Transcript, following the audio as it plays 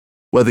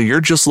Whether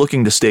you're just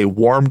looking to stay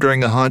warm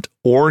during a hunt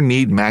or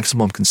need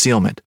maximum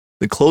concealment,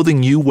 the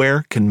clothing you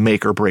wear can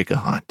make or break a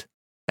hunt.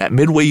 At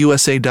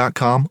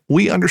MidwayUSA.com,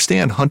 we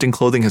understand hunting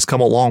clothing has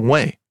come a long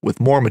way with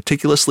more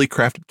meticulously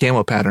crafted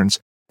camo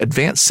patterns,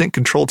 advanced scent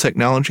control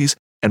technologies,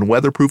 and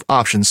weatherproof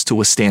options to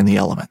withstand the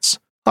elements.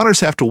 Hunters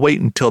have to wait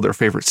until their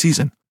favorite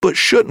season, but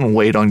shouldn't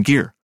wait on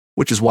gear,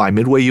 which is why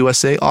Midway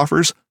USA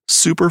offers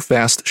super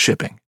fast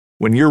shipping.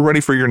 When you're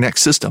ready for your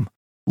next system,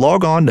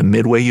 log on to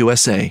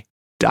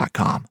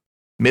MidwayUSA.com.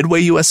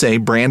 Midway USA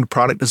brand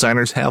product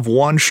designers have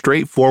one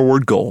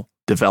straightforward goal: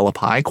 develop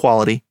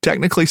high-quality,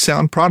 technically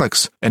sound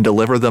products and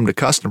deliver them to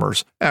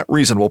customers at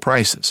reasonable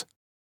prices.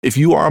 If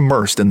you are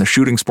immersed in the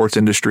shooting sports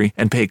industry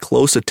and pay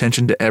close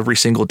attention to every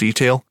single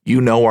detail,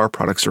 you know our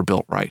products are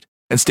built right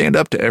and stand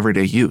up to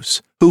everyday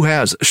use. Who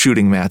has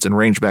shooting mats and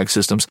range bag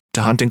systems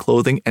to hunting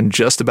clothing and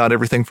just about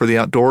everything for the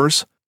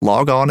outdoors?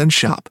 Log on and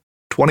shop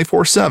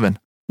 24/7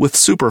 with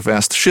super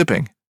fast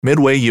shipping.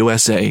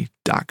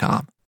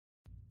 MidwayUSA.com.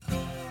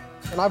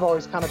 And I've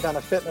always kind of been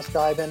a fitness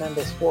guy, been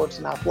into sports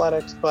and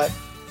athletics, but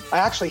I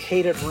actually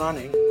hated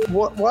running.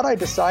 What I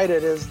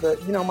decided is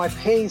that, my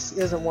pace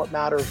isn't what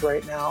matters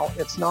right now.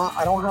 It's not,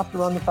 I don't have to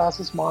run the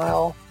fastest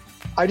mile.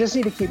 I just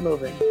need to keep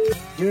moving.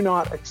 Do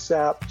not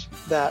accept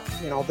that,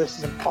 this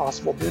is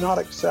impossible. Do not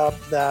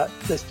accept that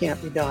this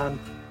can't be done.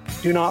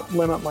 Do not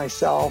limit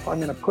myself. I'm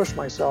going to push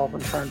myself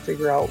and try and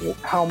figure out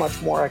how much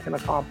more I can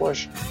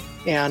accomplish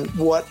and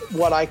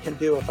what I can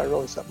do if I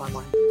really set my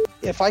mind.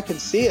 If I can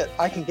see it,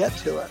 I can get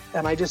to it.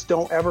 And I just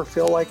don't ever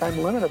feel like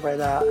I'm limited by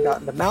that. I got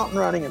into mountain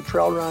running and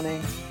trail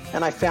running,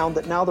 and I found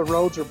that now the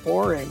roads are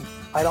boring.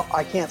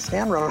 I can't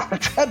stand running on a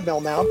treadmill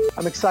now.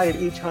 I'm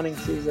excited each hunting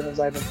season as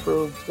I've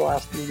improved the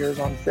last few years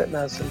on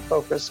fitness and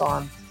focus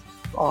on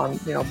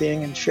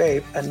being in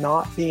shape and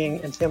not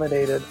being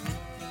intimidated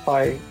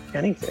by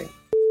anything.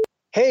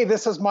 Hey,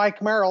 this is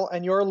Mike Merrill,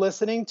 and you're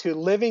listening to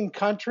Living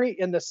Country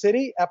in the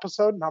City,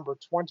 episode number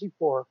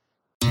 24.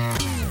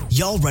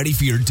 Y'all ready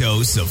for your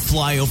dose of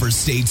flyover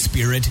state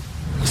spirit?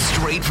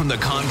 Straight from the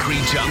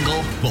concrete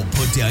jungle? Well,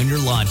 put down your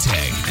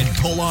latte and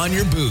pull on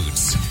your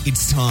boots.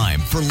 It's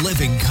time for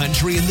Living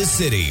Country in the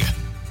City.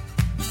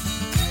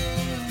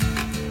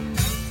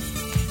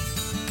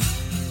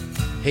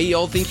 Hey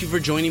y'all, thank you for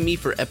joining me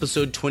for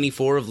episode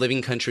 24 of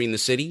Living Country in the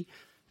City.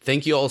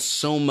 Thank you all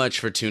so much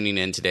for tuning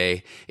in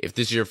today. If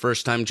this is your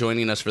first time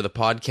joining us for the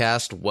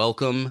podcast,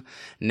 welcome.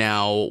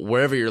 Now,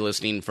 wherever you're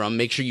listening from,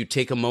 make sure you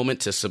take a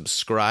moment to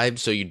subscribe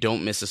so you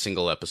don't miss a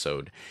single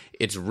episode.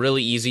 It's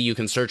really easy. You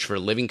can search for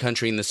Living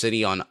Country in the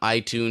City on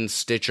iTunes,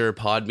 Stitcher,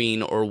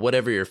 Podbean, or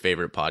whatever your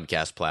favorite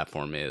podcast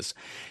platform is.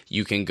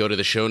 You can go to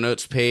the show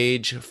notes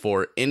page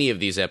for any of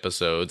these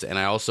episodes, and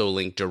I also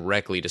link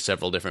directly to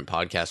several different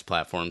podcast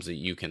platforms that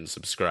you can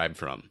subscribe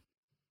from.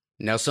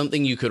 Now,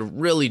 something you could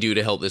really do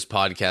to help this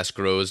podcast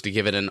grow is to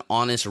give it an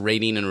honest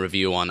rating and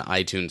review on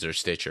iTunes or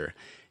Stitcher.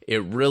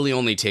 It really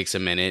only takes a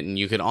minute, and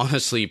you could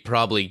honestly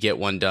probably get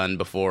one done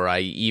before I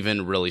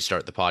even really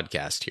start the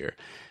podcast here.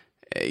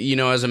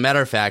 As a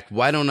matter of fact,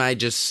 why don't I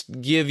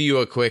just give you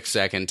a quick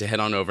second to head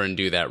on over and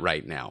do that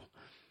right now?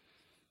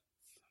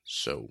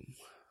 So,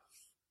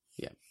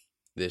 yeah,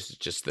 this is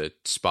just the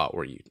spot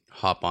where you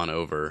hop on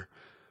over,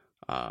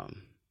 go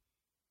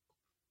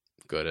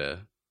to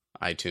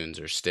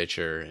iTunes or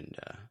Stitcher, and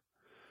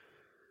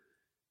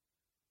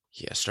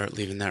start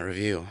leaving that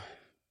review.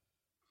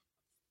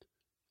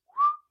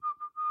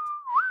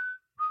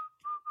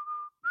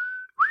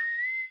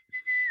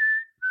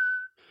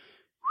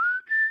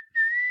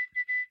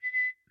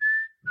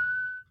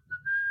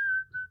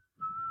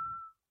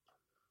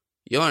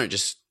 You aren't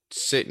just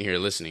sitting here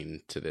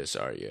listening to this,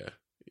 are you?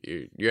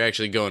 You're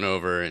actually going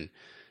over and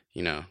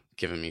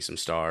giving me some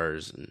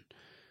stars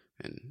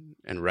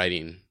and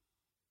writing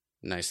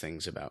nice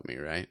things about me,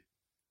 right?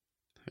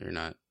 You're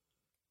not,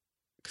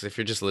 because if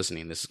you're just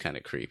listening, this is kind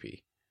of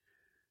creepy.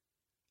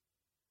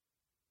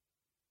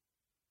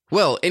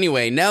 Well,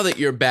 anyway, now that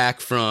you're back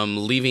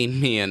from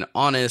leaving me an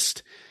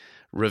honest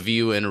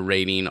review and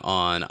rating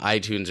on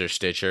iTunes or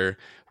Stitcher,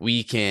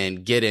 we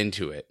can get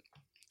into it.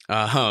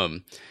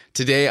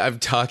 Today I'm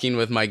talking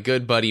with my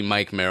good buddy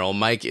Mike Merrill.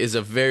 Mike is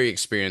a very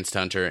experienced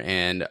hunter,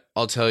 and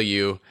I'll tell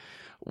you,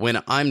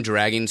 when I'm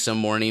dragging some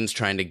mornings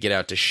trying to get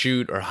out to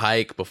shoot or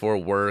hike before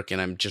work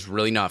and I'm just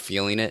really not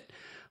feeling it,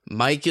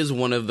 Mike is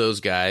one of those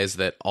guys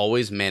that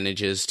always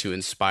manages to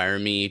inspire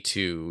me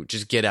to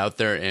just get out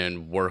there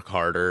and work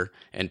harder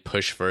and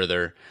push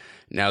further.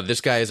 Now,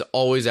 this guy is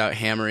always out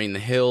hammering the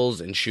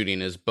hills and shooting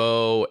his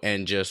bow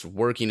and just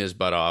working his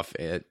butt off.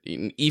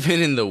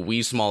 Even in the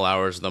wee small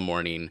hours of the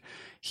morning,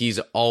 he's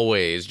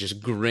always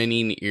just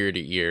grinning ear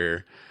to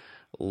ear,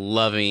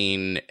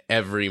 loving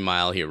every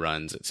mile he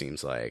runs, it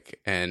seems like.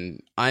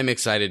 And I'm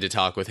excited to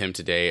talk with him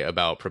today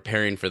about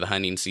preparing for the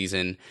hunting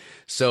season.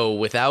 So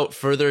without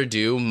further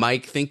ado,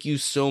 Mike, thank you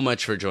so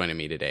much for joining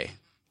me today.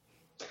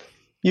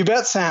 You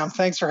bet, Sam.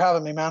 Thanks for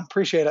having me, man.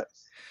 Appreciate it.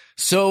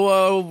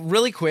 So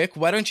really quick,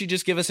 why don't you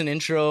just give us an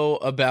intro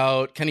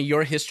about kind of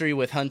your history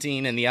with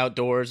hunting and the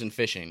outdoors and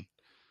fishing?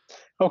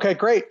 Okay,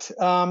 great.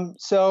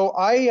 So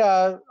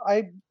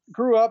I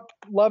grew up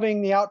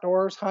loving the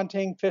outdoors,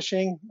 hunting,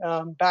 fishing,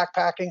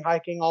 backpacking,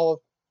 hiking, all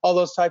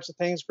those types of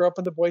things. Grew up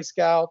in the Boy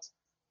Scouts.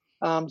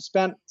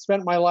 Spent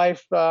my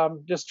life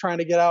just trying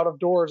to get out of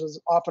doors as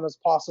often as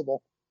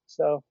possible.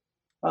 So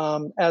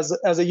as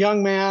a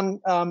young man,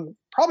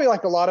 probably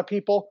like a lot of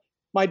people,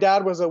 my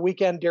dad was a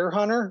weekend deer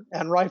hunter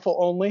and rifle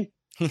only.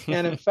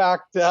 And in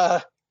fact,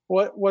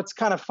 what's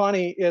kind of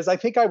funny is I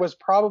think I was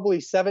probably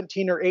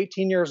 17 or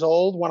 18 years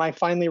old when I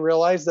finally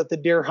realized that the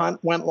deer hunt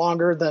went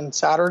longer than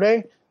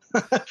Saturday.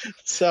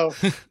 So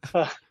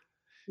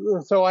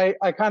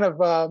I kind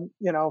of,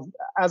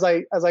 as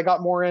I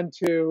got more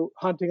into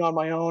hunting on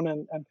my own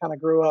and kind of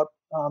grew up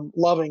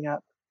loving it,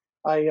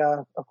 I,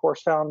 of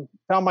course, found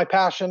my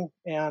passion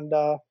and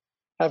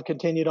have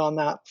continued on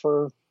that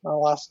for the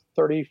last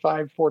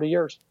 35, 40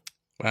 years.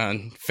 Wow,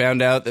 and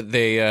found out that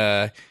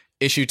they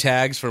issue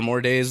tags for more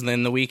days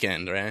than the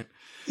weekend, right?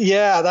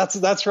 Yeah,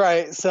 that's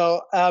right.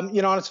 So, and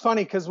it's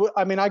funny because,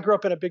 I grew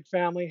up in a big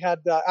family, had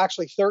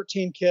actually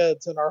 13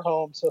 kids in our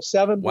home. So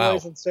 7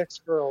 boys and 6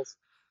 girls.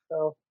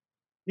 So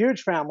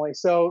huge family.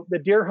 So the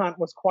deer hunt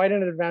was quite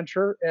an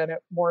adventure, and it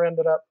more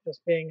ended up just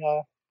being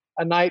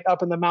a night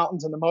up in the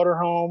mountains in the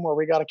motorhome where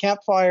we got a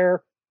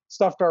campfire,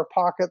 stuffed our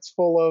pockets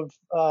full of,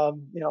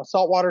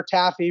 saltwater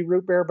taffy,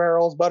 root beer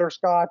barrels,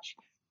 butterscotch.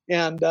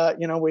 And,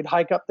 we'd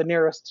hike up the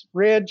nearest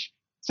ridge,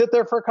 sit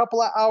there for a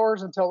couple of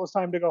hours until it was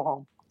time to go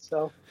home.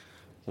 So,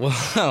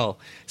 wow.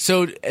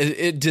 So,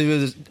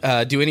 do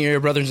any of your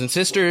brothers and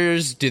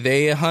sisters, do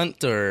they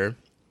hunt or?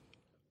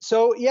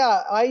 So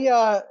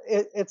yeah,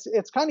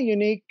 it's kind of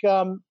unique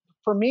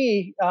for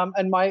me.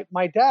 And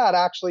my dad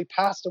actually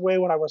passed away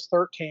when I was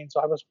 13, so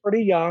I was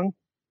pretty young,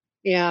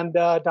 and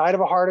died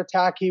of a heart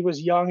attack. He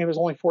was young; he was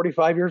only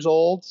 45 years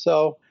old.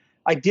 So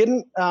I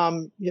didn't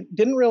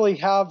really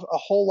have a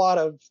whole lot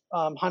of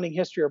hunting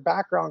history or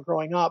background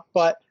growing up,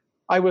 but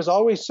I was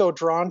always so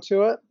drawn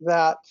to it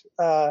that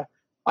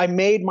I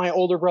made my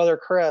older brother,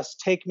 Chris,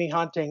 take me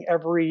hunting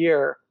every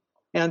year.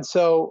 And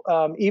so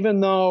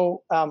even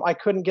though I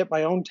couldn't get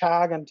my own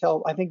tag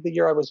until I think the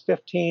year I was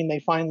 15, they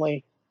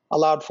finally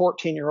allowed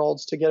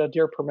 14-year-olds to get a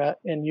deer permit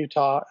in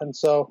Utah. And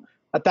so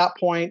at that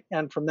point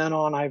and from then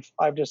on,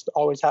 I've just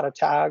always had a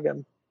tag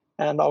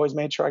and always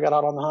made sure I got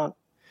out on the hunt.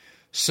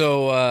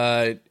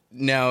 So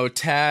now,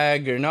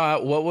 tag or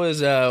not, what was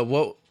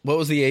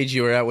the age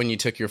you were at when you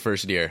took your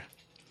first deer?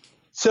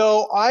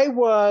 So I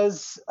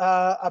was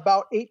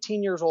about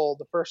 18 years old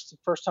the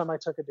first time I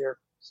took a deer.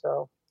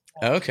 So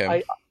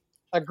okay.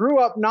 I grew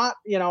up not,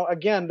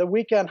 again, the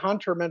weekend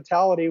hunter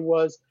mentality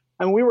was,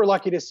 and we were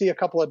lucky to see a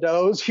couple of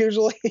does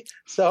usually.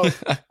 So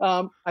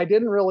I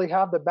didn't really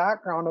have the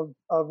background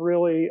of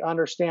really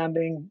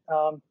understanding.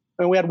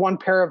 And we had one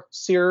pair of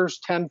Sears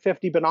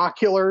 1050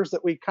 binoculars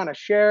that we kind of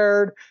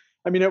shared.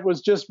 It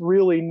was just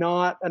really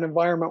not an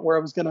environment where I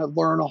was going to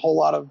learn a whole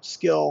lot of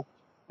skill.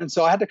 And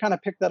so I had to kind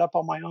of pick that up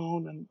on my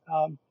own.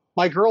 And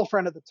my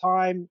girlfriend at the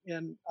time,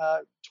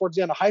 towards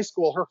the end of high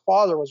school, her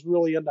father was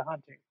really into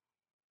hunting.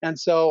 And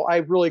so I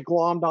really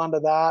glommed onto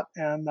that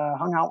and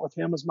hung out with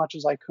him as much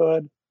as I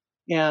could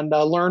and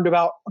learned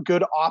about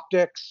good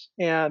optics.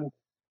 And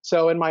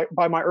so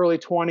by my early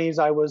 20s,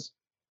 I was,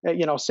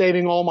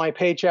 saving all my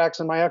paychecks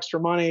and my extra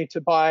money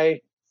to buy,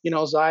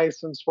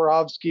 Zeiss and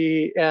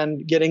Swarovski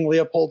and getting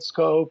Leopold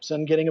scopes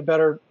and getting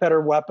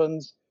better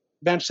weapons.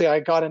 Eventually, I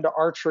got into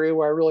archery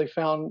where I really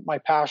found my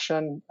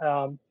passion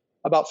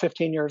about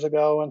 15 years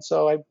ago. And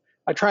so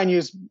I try and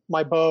use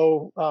my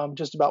bow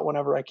just about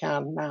whenever I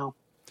can now.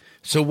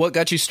 So what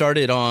got you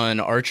started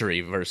on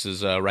archery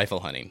versus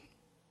rifle hunting?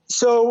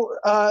 So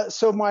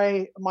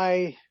my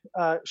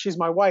she's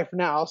my wife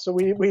now. So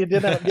we did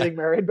end up getting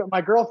married, but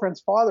my girlfriend's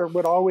father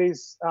would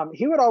always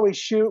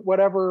shoot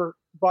whatever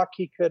buck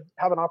he could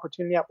have an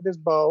opportunity at with his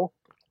bow.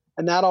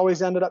 And that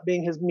always ended up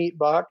being his meat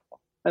buck.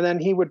 And then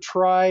he would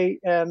try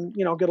and,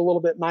 get a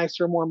little bit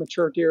nicer, more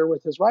mature deer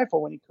with his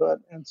rifle when he could.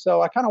 And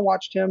so I kind of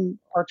watched him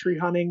archery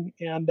hunting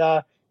and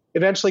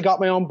eventually got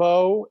my own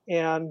bow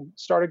and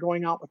started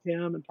going out with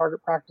him and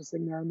target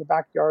practicing there in the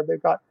backyard.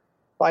 They've got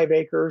 5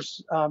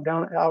 acres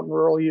down out in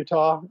rural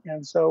Utah.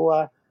 And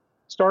so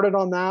started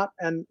on that.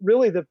 And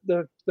really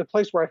the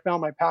place where I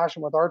found my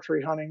passion with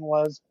archery hunting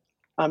was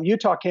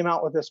Utah came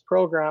out with this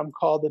program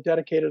called the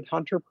Dedicated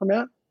Hunter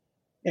Permit.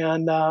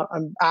 And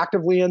I'm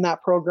actively in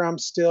that program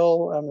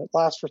still. It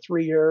lasts for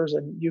 3 years,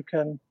 and you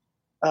can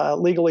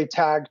legally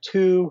tag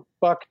 2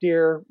 buck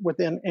deer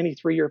within any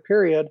 3-year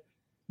period.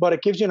 But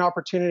it gives you an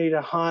opportunity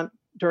to hunt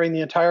during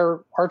the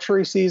entire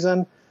archery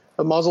season,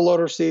 the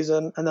muzzleloader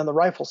season, and then the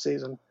rifle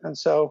season. And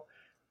so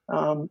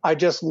I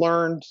just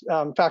learned,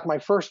 in fact, my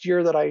first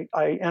year that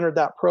I entered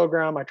that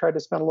program, I tried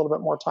to spend a little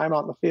bit more time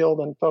out in the field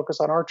and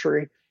focus on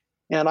archery.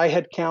 And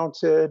I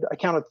counted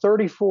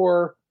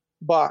 34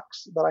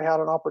 bucks that I had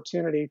an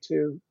opportunity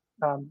to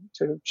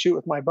shoot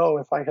with my bow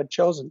if I had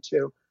chosen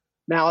to.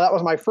 Now that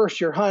was my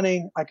first year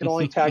hunting. I could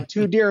only tag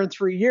 2 deer in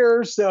 3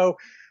 years. So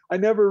I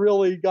never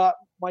really got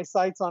my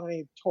sights on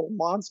any total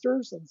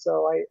monsters. And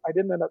so I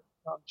didn't end up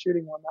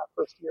shooting one that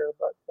first year,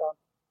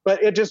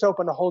 but it just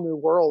opened a whole new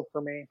world for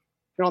me.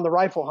 on the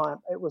rifle hunt,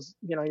 it was,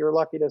 you're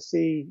lucky to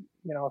see,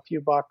 a few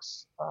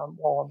bucks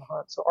while on the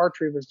hunt. So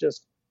archery was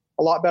just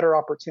a lot better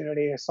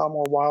opportunity. I saw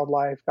more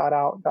wildlife, got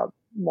out, got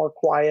more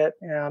quiet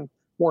and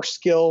more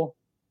skill,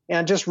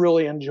 and just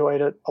really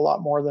enjoyed it a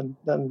lot more than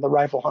the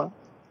rifle hunt.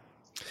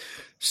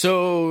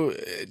 So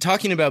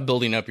talking about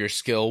building up your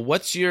skill,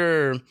 what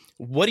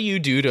do you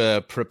do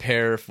to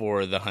prepare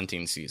for the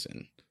hunting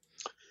season?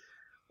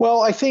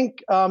 Well, I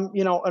think,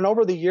 and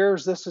over the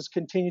years, this has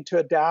continued to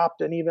adapt.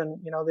 And even,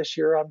 this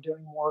year I'm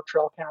doing more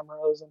trail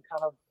cameras and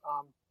kind of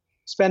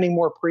spending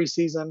more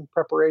preseason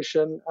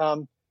preparation.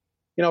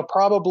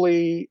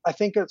 Probably, I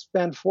think it's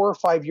been 4 or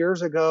 5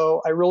 years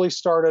ago, I really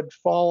started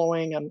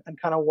following and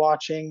kind of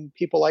watching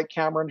people like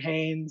Cameron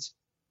Haynes.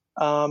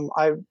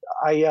 I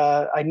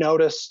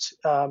noticed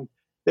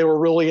they were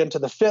really into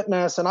the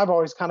fitness, and I've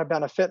always kind of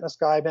been a fitness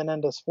guy, been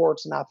into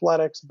sports and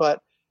athletics,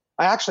 but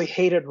I actually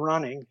hated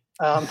running.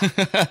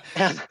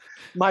 And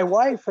my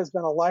wife has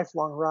been a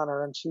lifelong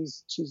runner, and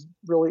she's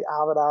really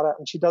avid at it,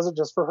 and she does it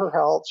just for her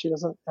health. She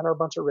doesn't enter a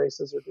bunch of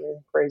races or do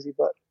anything crazy,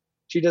 but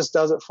she just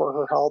does it for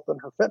her health and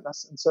her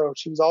fitness. And so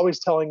she was always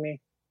telling me,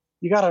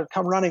 you got to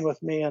come running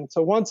with me. And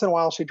so once in a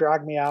while she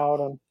dragged me out,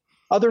 and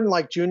other than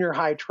like junior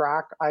high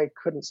track, I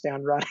couldn't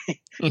stand running.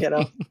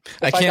 If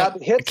I got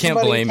to hit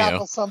somebody,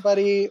 tackle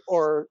somebody,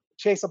 or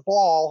chase a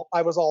ball,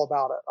 I was all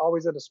about it.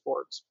 Always into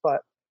sports,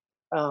 but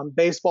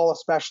baseball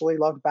especially,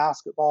 loved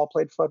basketball,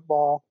 played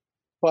football,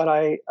 but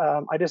I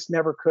just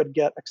never could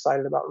get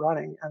excited about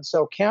running. And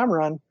so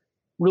Cameron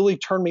really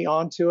turned me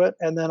on to it.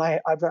 And then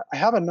I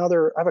have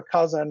a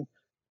cousin,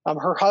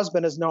 her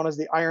husband is known as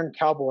the Iron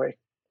Cowboy,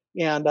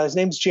 and his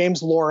name's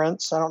James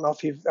Lawrence. I don't know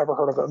if you've ever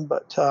heard of him,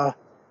 but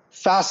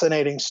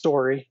fascinating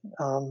story.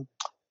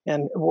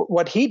 And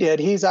what he did,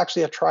 he's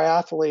actually a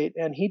triathlete,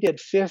 and he did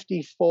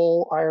 50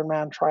 full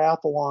Ironman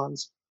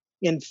triathlons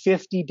in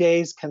 50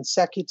 days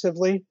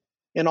consecutively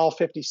in all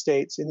 50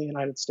 states in the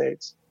United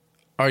States.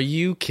 Are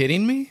you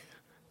kidding me?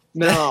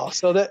 No.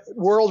 So that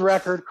world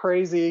record,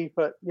 crazy,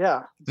 but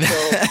yeah. So,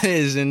 that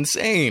is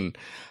insane.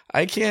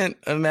 I can't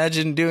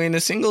imagine doing a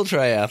single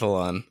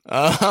triathlon.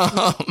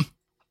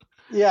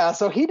 Yeah.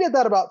 So he did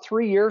that about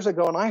 3 years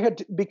ago.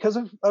 And because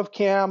of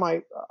Cam,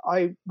 I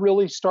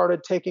really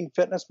started taking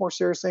fitness more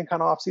seriously and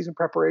kind of off-season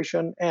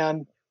preparation,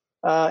 and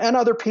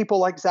other people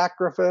like Zach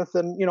Griffith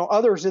and,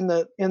 others in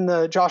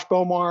the Josh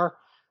Bomar,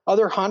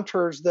 other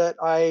hunters that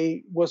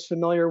I was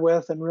familiar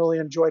with and really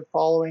enjoyed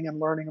following and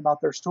learning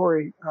about their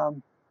story,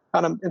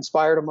 kind of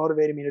inspired and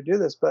motivated me to do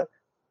this. But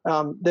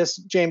this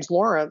James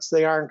Lawrence,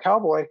 the Iron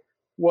Cowboy,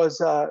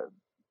 was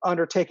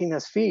undertaking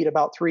this feat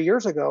about 3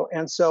 years ago.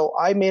 And so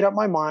I made up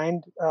my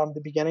mind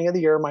the beginning of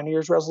the year, my New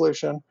Year's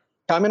resolution,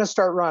 I'm going to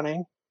start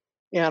running,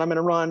 and I'm going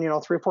to run, 3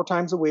 or 4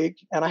 times a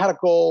week. And I had a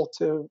goal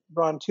to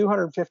run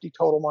 250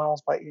 total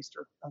miles by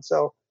Easter. And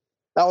so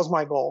that was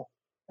my goal.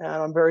 And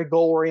I'm very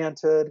goal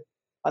oriented.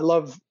 I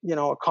love,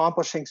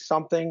 accomplishing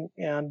something.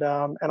 And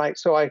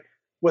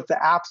with the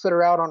apps that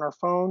are out on our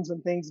phones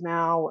and things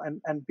now,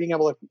 and being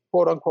able to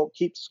quote unquote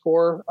keep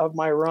score of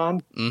my run,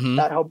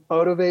 that helped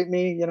motivate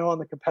me, and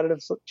the competitive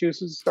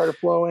juices started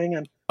flowing.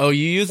 And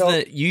you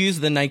use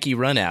the Nike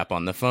Run app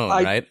on the phone,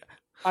 right?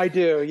 I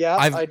do. Yeah.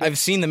 I've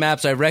seen the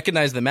maps. I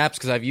recognize the maps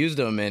because I've used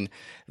them, and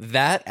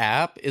that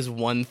app is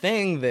one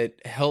thing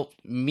that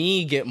helped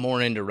me get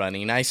more into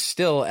running. I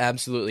still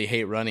absolutely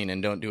hate running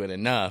and don't do it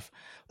enough,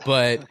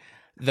 but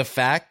the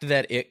fact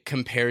that it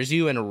compares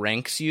you and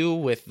ranks you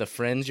with the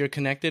friends you're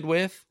connected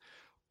with,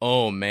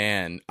 oh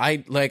man,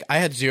 I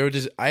had zero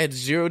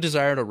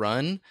desire to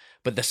run,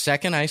 but the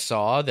second I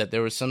saw that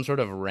there was some sort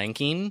of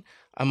ranking,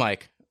 I'm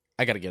like,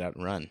 I got to get out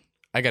and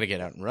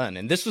run.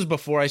 And this was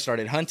before I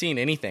started hunting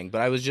anything, but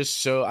I was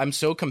just I'm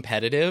so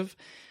competitive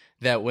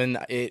that when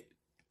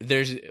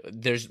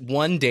there's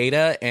 1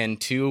 data and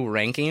 2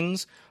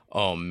 rankings,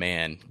 oh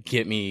man,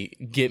 get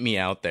me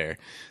out there.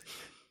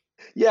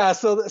 Yeah,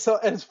 so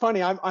it's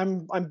funny.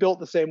 I'm built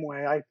the same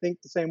way. I think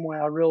the same way.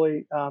 I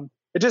really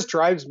it just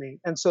drives me.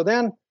 And so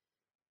then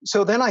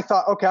I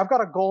thought, okay, I've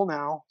got a goal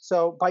now.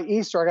 So by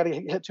Easter, I got to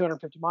hit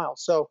 250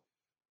 miles. So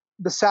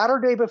the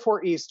Saturday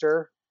before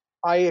Easter,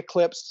 I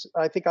eclipsed.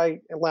 I think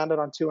I landed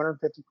on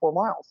 254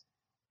 miles.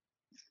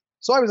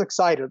 So I was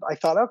excited. I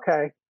thought,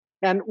 okay.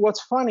 And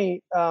what's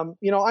funny, I'm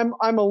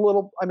a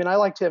little. I mean, I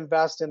like to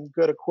invest in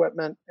good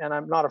equipment, and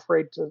I'm not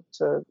afraid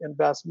to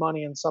invest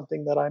money in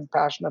something that I'm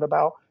passionate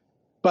about.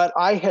 But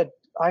I had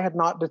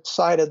not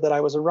decided that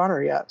I was a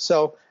runner yet.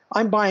 So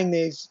I'm buying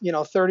these,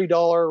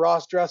 $30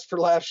 Ross Dress for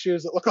Less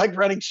shoes that look like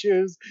running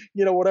shoes,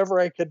 whatever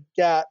I could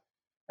get.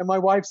 And my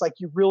wife's like,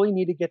 you really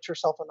need to get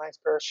yourself a nice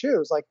pair of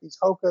shoes, like these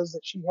Hokas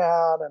that she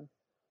had,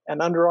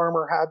 and Under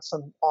Armour had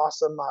some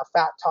awesome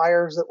fat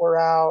tires that were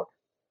out.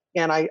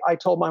 And I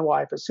told my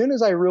wife, as soon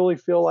as I really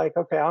feel like,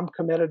 okay, I'm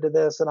committed to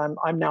this and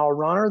I'm now a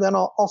runner, then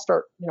I'll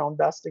start,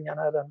 investing in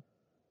it and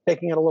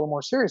taking it a little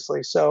more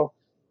seriously. So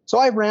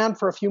I ran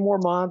for a few more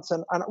months,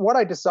 and what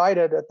I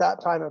decided at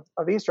that time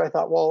of Easter, I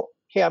thought, well,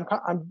 okay,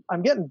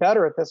 I'm getting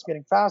better at this,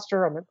 getting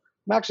faster. I'm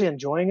actually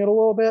enjoying it a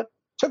little bit. It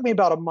took me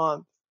about a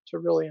month to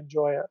really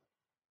enjoy it.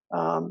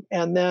 And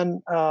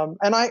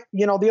I,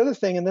 the other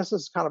thing, and this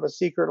is kind of a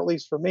secret, at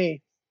least for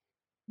me,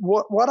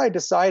 what I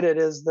decided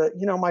is that,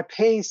 my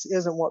pace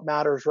isn't what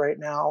matters right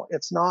now.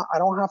 It's not, I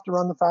don't have to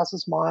run the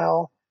fastest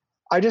mile.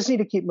 I just need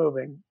to keep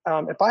moving.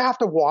 If I have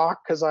to walk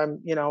because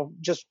I'm,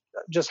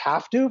 just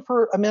have to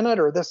for a minute,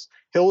 or this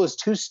hill is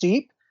too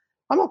steep,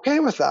 I'm okay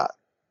with that.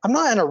 I'm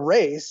not in a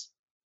race.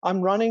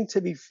 I'm running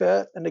to be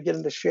fit and to get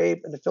into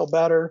shape and to feel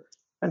better.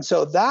 And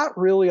so that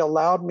really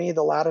allowed me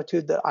the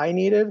latitude that I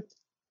needed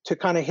to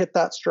kind of hit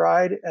that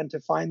stride and to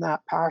find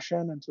that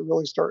passion and to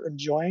really start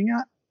enjoying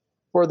it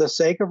for the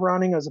sake of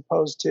running, as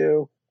opposed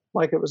to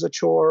like it was a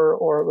chore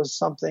or it was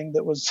something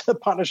that was a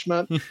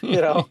punishment,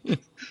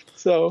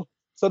 So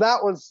that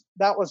was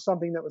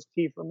something that was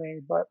key for me.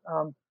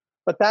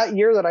 But that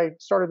year that I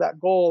started that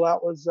goal,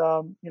 that was,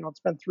 it's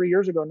been 3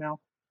 years ago now.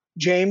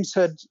 James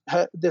had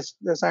this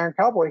Iron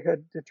Cowboy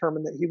had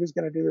determined that he was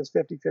going to do this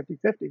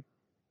 50-50-50.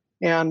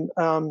 And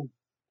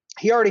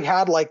he already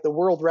had like the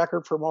world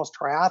record for most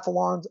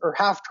triathlons or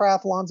half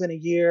triathlons in a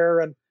year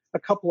and a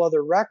couple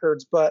other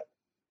records, but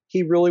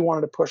he really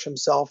wanted to push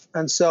himself.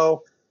 And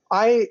so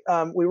we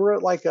were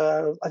at like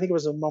I think it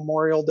was a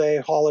Memorial Day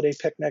holiday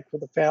picnic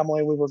with the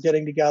family. We were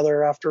getting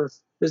together after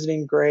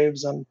visiting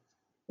graves and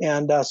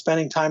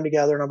spending time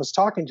together. And I was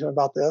talking to him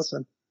about this,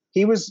 and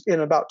he was in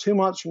about 2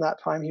 months from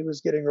that time, he was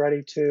getting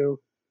ready to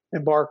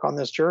embark on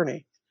this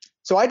journey.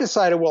 So I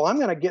decided, well, I'm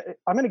going to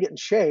get in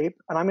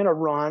shape, and I'm going to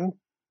run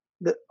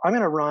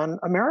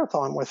a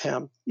marathon with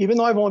him, even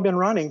though I've only been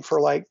running for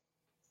like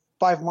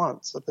 5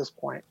 months at this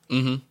point.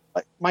 Mm-hmm.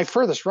 Like, my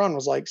furthest run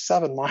was like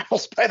 7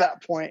 miles by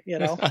that point,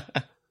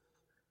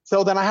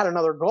 So then I had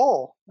another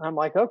goal. I'm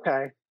like,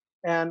 okay.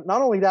 And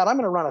not only that, I'm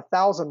going to run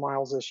 1,000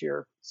 miles this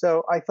year.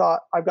 So I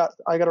thought I got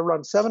to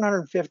run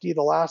 750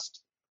 the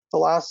last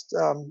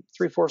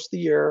 3/4 of the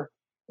year,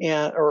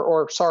 and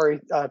or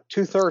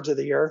 2/3 of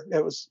the year.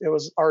 It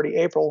was already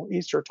April,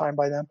 Easter time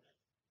by then.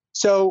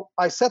 So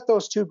I set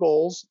those two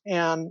goals,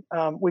 and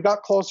we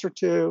got closer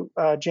to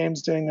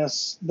James doing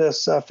this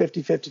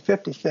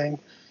 50-50-50 thing.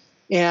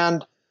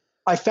 And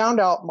I found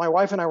out my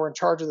wife and I were in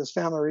charge of this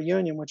family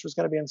reunion, which was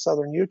going to be in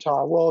southern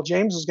Utah. Well,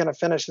 James was going to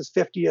finish his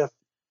 50th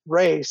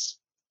race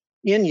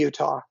in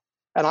Utah,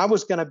 and I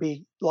was going to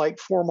be like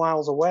 4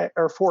 miles away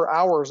or 4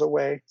 hours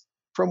away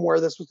from where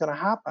this was going to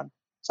happen.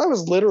 So I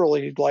was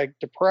literally like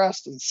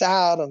depressed and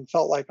sad and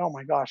felt like, oh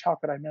my gosh, how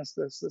could I miss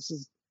this?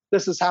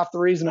 This is half the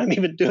reason I'm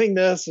even doing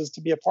this, is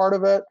to be a part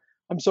of it.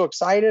 I'm so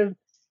excited.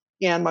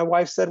 And my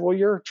wife said, well,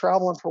 you're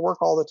traveling for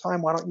work all the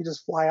time. Why don't you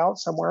just fly out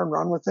somewhere and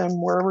run with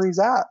him wherever he's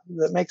at?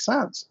 That makes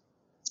sense.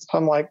 So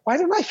I'm like, why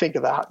didn't I think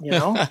of that?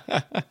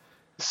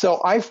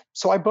 So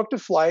I booked a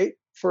flight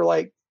for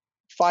like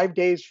 5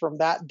 days from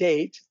that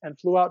date and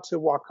flew out to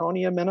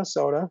Waconia,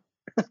 Minnesota.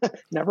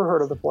 Never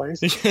heard of the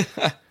place.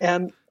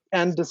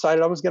 and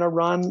decided I was going to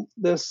run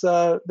this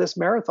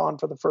marathon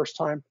for the first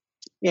time.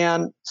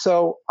 And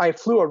so I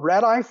flew a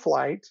red-eye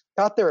flight,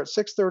 got there at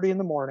 6:30 in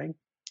the morning.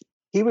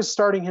 He was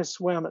starting his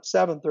swim at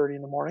 7:30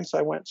 in the morning. So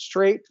I went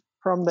straight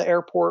from the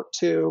airport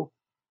to,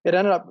 it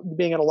ended up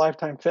being at a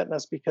Lifetime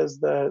Fitness because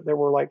there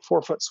were like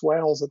 4-foot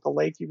swales at the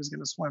lake he was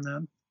going to swim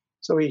in.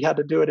 So he had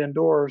to do it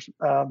indoors.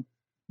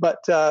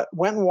 But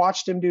went and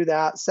watched him do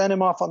that, sent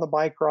him off on the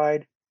bike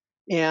ride.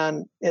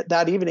 And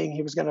that evening,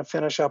 he was going to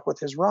finish up with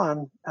his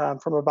run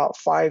from about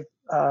 5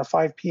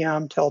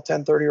 p.m. till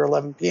 10:30 or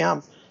 11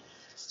 p.m.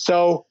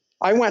 So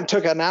I went and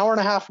took an hour and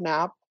a half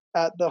nap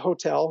at the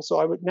hotel.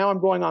 So now I'm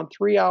going on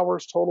 3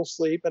 hours total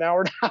sleep. An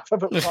hour and a half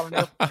of it was on an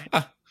airplane.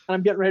 And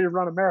I'm getting ready to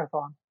run a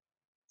marathon.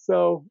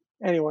 So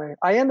anyway,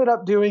 I ended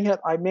up doing it.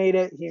 I made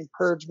it. He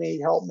encouraged me.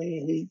 He helped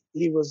me.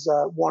 He was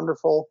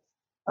wonderful.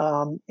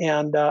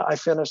 And I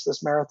finished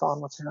this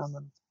marathon with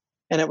him.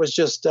 And it was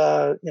just,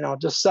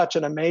 just such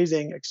an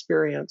amazing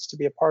experience to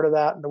be a part of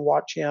that and to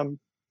watch him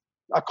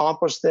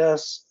accomplish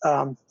this.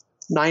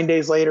 9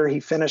 days later, he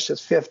finished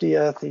his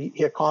 50th.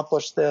 He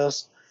accomplished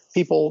this.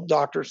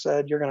 Doctors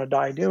said, you're going to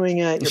die doing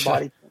it. Your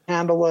body can't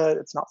handle it.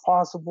 It's not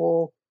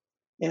possible.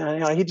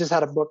 And, he just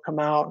had a book come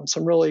out and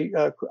some really,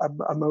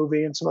 a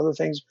movie and some other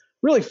things.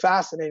 Really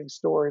fascinating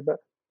story. But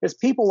it's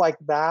people like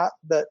that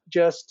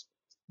just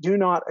do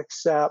not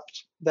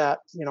accept that,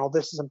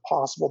 this is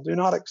impossible. Do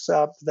not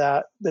accept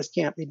that this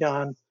can't be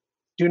done.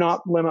 Do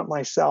not limit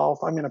myself.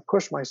 I'm going to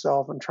push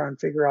myself and try and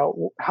figure out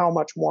how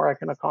much more I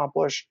can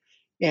accomplish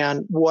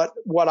and what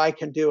I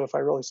can do if I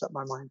really set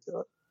my mind to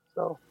it.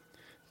 So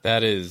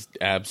that is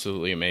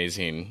absolutely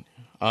amazing.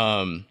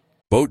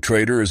 Boat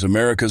Trader is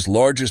America's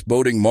largest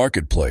boating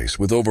marketplace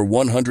with over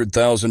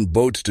 100,000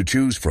 boats to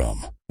choose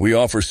from. We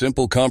offer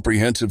simple,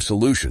 comprehensive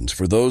solutions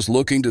for those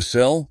looking to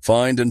sell,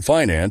 find, and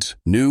finance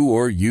new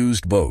or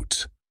used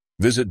boats.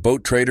 Visit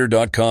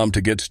BoatTrader.com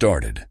to get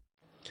started.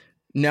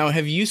 Now,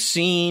 have you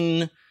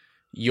seen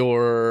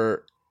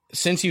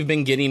since you've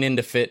been getting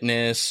into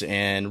fitness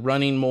and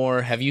running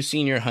more, have you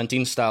seen your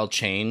hunting style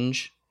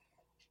change?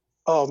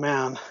 Oh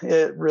man,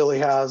 it really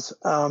has.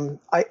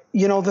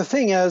 The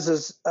thing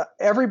is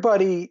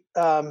everybody,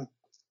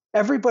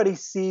 everybody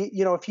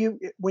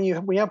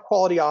when we have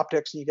quality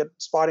optics and you get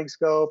spotting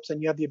scopes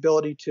and you have the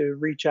ability to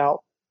reach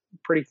out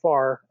pretty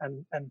far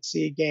and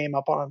see game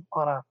up on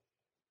a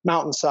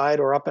mountainside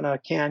or up in a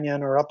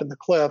canyon or up in the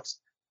cliffs,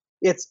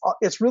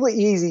 it's really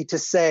easy to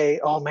say,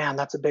 oh man,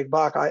 that's a big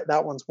buck.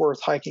 That one's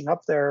worth hiking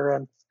up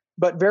there.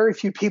 But very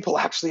few people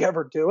actually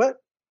ever do it.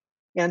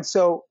 And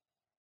so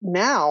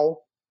now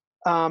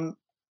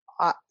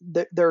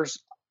there's,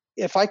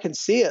 if I can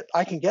see it,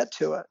 I can get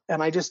to it.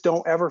 And I just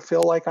don't ever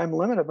feel like I'm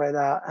limited by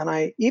that.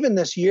 And even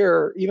this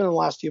year, even in the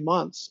last few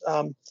months,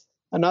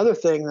 another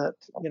thing that,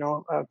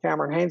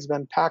 Cameron Haynes has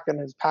been packing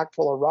his pack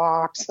full of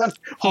rocks and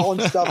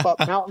hauling stuff up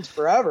mountains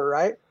forever,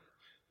 right?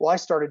 Well, I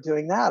started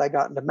doing that. I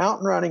got into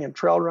mountain running and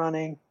trail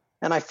running,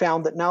 and I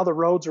found that now the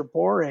roads are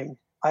boring.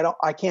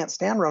 I can't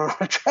stand running on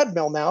a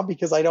treadmill now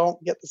because I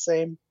don't get the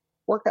same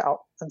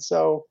workout. And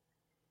so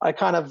I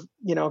kind of,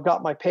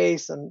 got my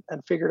pace and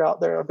figured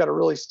out there, I've got a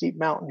really steep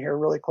mountain here,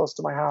 really close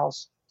to my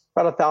house,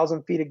 about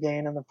 1,000 feet of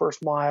gain in the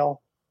first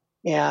mile.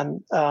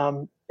 And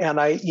I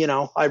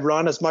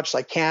run as much as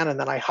I can, and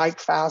then I hike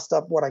fast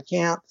up what I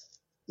can't.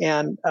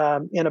 And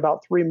in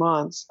about 3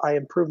 months, I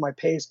improved my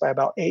pace by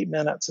about 8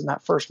 minutes in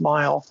that first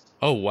mile.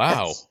 Oh,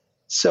 wow.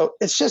 So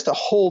it's just a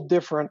whole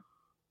different,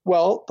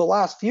 the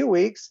last few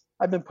weeks,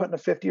 I've been putting a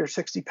 50 or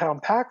 60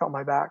 pound pack on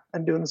my back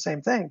and doing the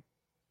same thing.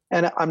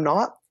 And I'm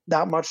not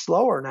that much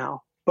slower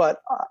now,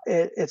 but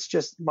it's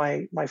just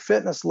my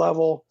fitness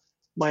level,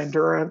 my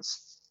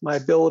endurance, my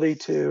ability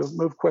to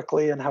move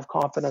quickly and have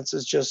confidence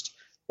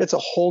it's a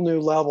whole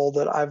new level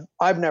that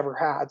I've never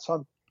had.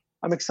 So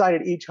I'm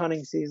excited each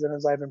hunting season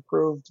as I've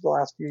improved the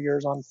last few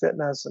years on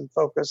fitness and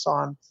focus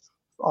on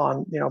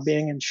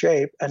being in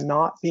shape and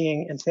not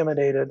being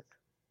intimidated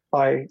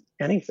by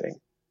anything.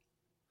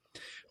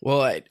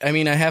 Well, I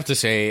mean, I have to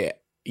say,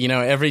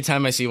 every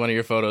time I see one of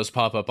your photos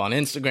pop up on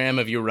Instagram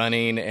of you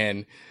running,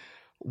 and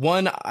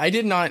I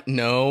did not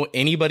know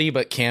anybody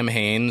but Cam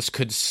Haynes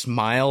could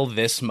smile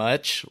this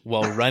much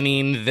while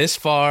running this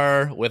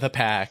far with a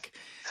pack.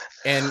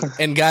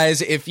 And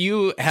guys, if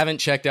you haven't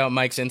checked out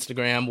Mike's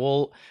Instagram,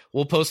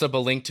 we'll post up a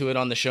link to it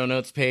on the show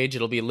notes page.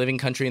 It'll be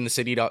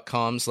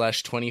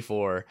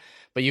livingcountryinthecity.com/24.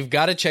 But you've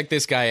got to check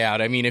this guy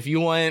out. I mean, if you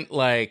want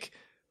like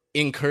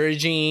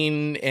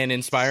encouraging and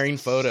inspiring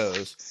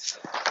photos,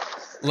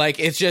 like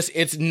it's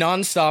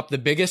nonstop, the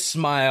biggest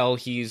smile.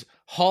 He's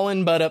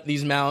hauling butt up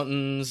these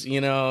mountains,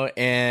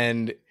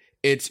 and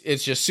it's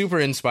just super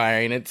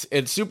inspiring.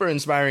 It's super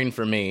inspiring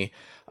for me.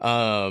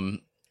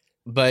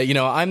 But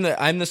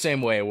I'm the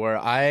same way where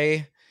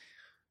I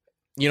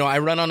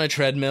run on a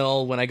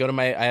treadmill when I go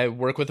to I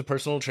work with a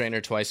personal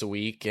trainer twice a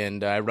week,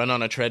 and I run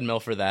on a treadmill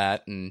for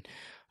that. And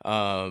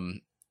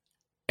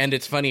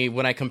it's funny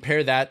when I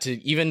compare that to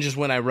even just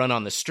when I run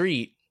on the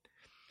street,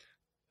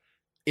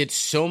 it's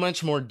so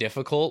much more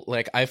difficult.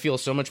 Like I feel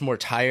so much more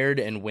tired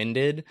and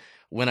winded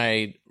when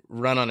I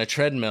run on a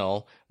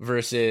treadmill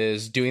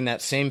versus doing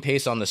that same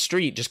pace on the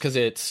street, just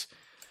because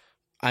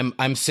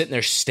I'm sitting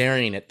there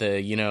staring at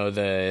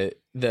the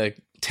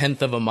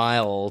 10th of a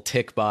mile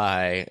tick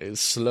by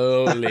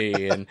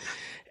slowly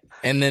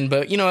and then,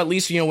 but at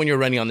least, when you're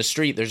running on the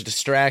street, there's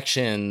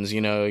distractions,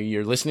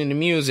 you're listening to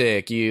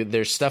music,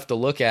 there's stuff to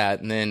look at.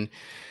 And then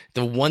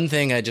the one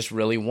thing I just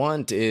really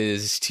want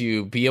is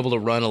to be able to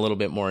run a little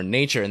bit more in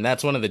nature. And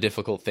that's one of the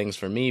difficult things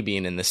for me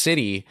being in the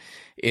city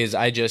is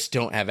I just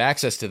don't have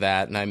access to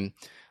that. And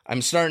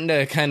I'm starting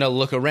to kind of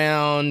look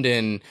around,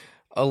 and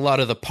a lot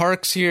of the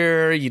parks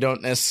here, you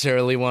don't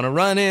necessarily want to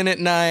run in at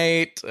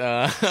night.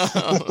 Yeah,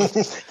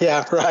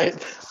 right.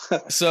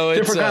 So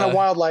it's different kind of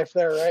wildlife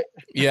there, right?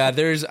 Yeah,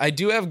 I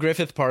do have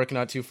Griffith Park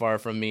not too far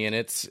from me, and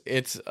it's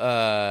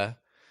a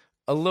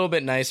little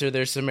bit nicer.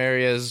 There's some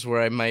areas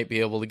where I might be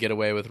able to get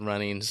away with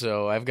running,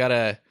 so I've got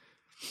to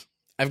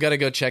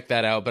go check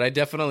that out. But I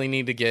definitely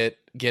need to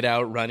get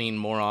out running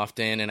more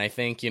often, and I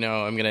think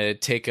I'm gonna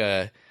take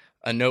a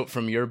note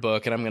from your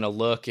book, and I'm gonna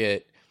look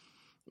at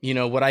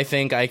what I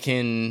think I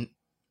can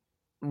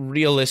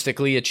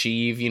realistically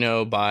achieve,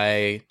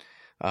 by,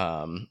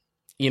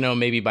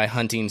 maybe by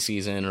hunting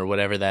season or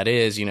whatever that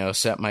is,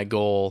 set my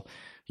goal,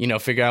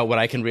 figure out what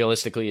I can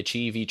realistically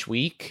achieve each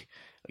week,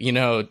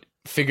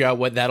 figure out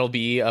what that'll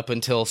be up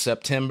until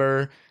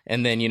September,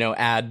 and then,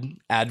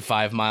 add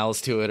 5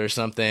 miles to it or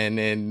something,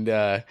 and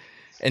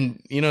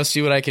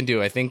see what I can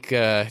do. I think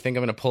I'm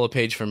going to pull a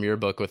page from your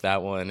book with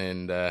that one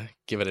and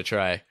give it a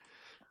try.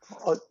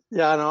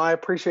 Yeah, no, I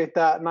appreciate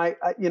that. And I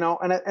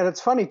and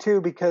it's funny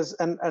too, because,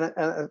 and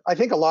I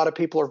think a lot of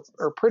people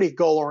are pretty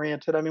goal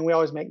oriented. I mean, we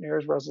always make New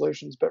Year's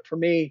resolutions, but for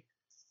me,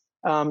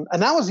 and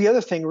that was the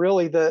other thing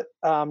really, that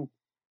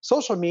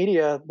social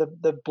media,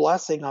 the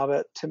blessing of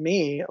it to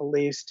me, at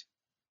least,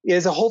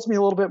 is it holds me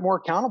a little bit more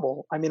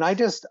accountable. I mean, I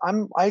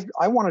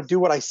want to do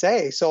what I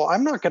say. So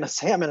I'm not going to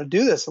say I'm going to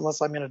do this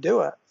unless I'm going to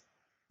do it.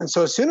 And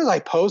so as soon as I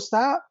post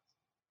that,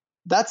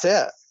 that's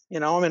it.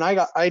 I mean,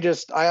 I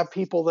have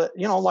people that,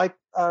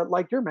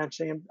 like you're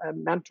mentioning,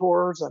 and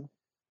mentors and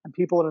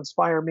people that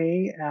inspire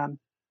me, and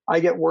I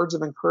get words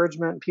of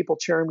encouragement, people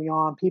cheering me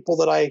on, people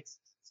that I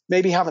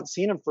maybe haven't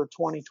seen them for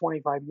 20,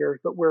 25 years,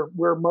 but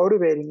we're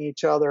motivating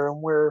each other,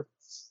 and we're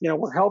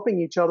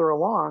helping each other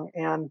along.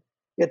 And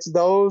it's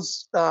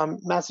those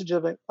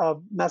messages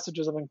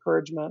of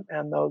encouragement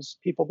and those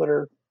people that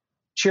are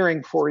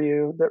cheering for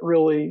you that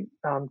really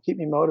keep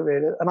me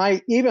motivated.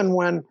 And even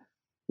when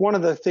one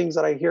of the things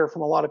that I hear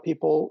from a lot of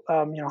people,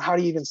 how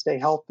do you even stay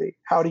healthy?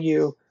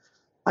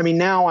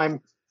 Now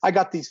I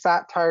got these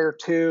Fat Tire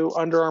 2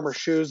 Under Armour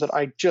shoes that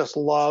I just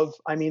love.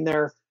 I mean,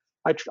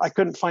 I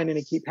couldn't find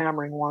any Keep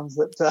Hammering ones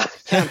that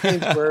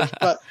campaigns wears,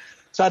 but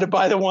so I had to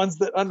buy the ones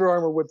that Under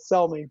Armour would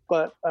sell me.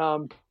 But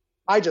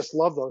I just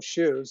love those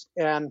shoes,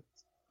 and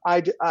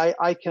I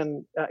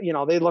can,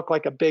 they look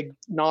like a big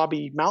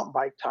knobby mountain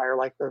bike tire,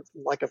 like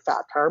a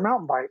Fat Tire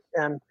mountain bike,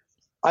 and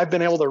I've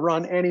been able to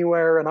run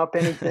anywhere and up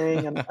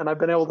anything, and I've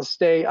been able to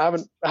stay. I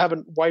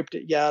haven't wiped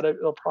it yet.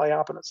 It'll probably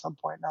happen at some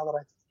point now that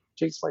I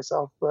jinxed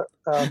myself. But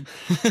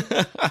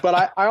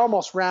but I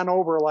almost ran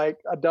over like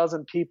a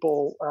dozen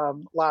people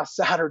last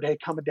Saturday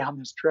coming down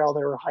this trail.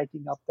 They were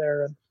hiking up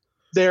there, and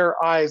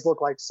their eyes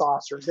looked like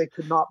saucers. They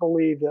could not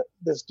believe that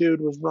this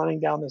dude was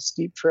running down this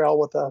steep trail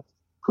with a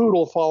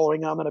poodle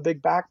following him and a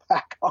big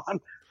backpack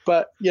on.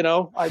 But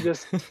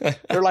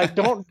they're like,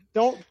 don't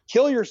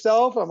kill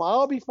yourself.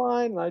 I'll be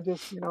fine. And I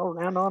just,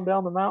 ran on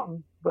down the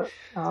mountain. But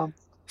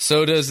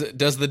so does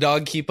the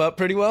dog keep up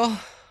pretty well?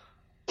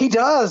 He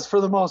does,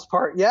 for the most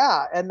part.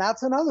 Yeah. And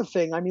that's another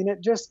thing. I mean,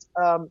 it just,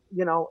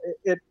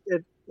 it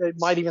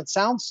might even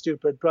sound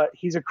stupid, but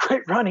he's a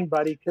great running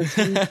buddy, because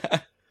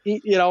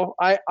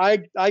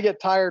I get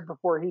tired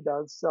before he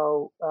does.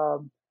 So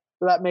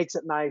that makes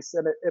it nice,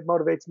 and it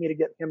motivates me to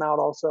get him out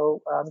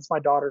also. It's my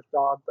daughter's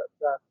dog, but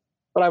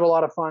I have a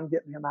lot of fun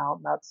getting him out,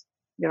 and that's,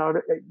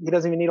 he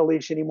doesn't even need a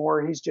leash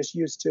anymore. He's just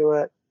used to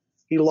it.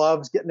 He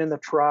loves getting in the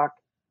truck.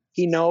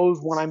 He knows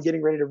when I'm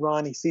getting ready to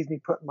run. He sees me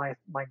putting my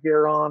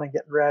gear on and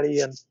getting ready,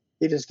 and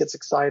he just gets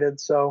excited.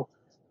 So,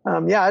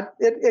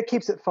 it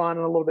keeps it fun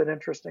and a little bit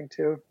interesting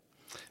too.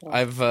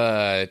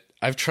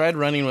 I've tried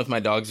running with my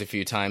dogs a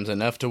few times,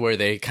 enough to where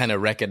they kind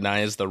of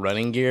recognize the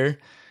running gear.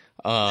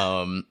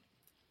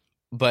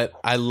 But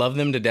I love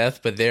them to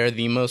death, but they're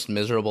the most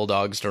miserable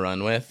dogs to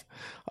run with.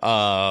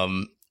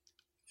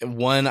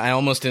 One, I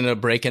almost ended up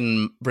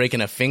breaking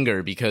a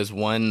finger because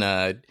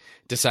one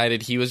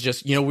decided he was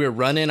just, we were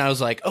running. I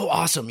was like, oh,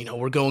 awesome.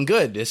 We're going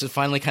good. This has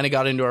finally kind of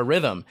got into our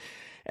rhythm.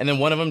 And then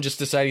one of them just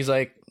decided, he's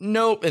like,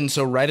 nope. And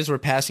so right as we're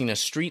passing a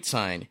street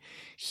sign,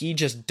 he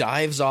just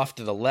dives off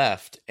to the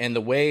left. And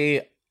the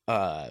way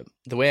I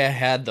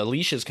had the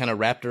leashes kind of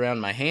wrapped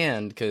around my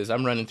hand, because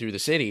I'm running through the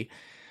city,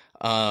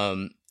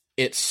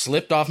 it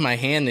slipped off my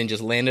hand and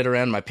just landed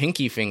around my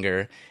pinky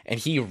finger, and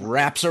he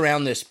wraps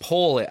around this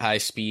pole at high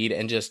speed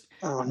and just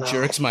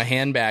jerks my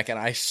hand back, and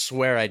I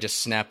swear I just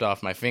snapped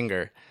off my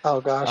finger. Oh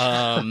gosh.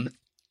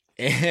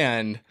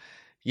 And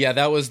yeah,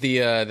 that was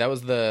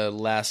the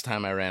last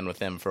time I ran with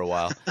him for a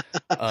while.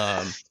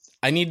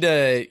 I need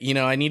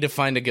to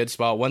find a good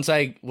spot. Once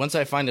I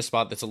find a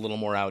spot that's a little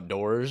more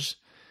outdoors,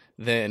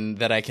 then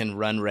that I can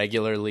run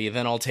regularly,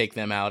 then I'll take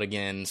them out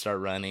again and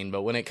start running.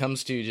 But when it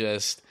comes to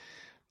just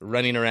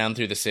running around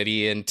through the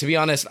city, and to be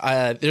honest,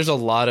 there's a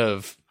lot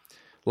of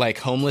like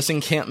homeless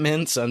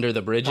encampments under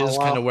the bridges,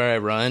 kind of where I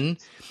run.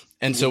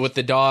 And so with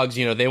the dogs,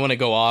 they want to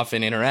go off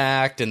and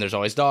interact, and there's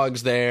always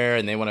dogs there,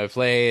 and they want to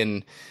play.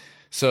 And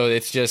so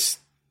it's just,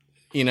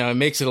 it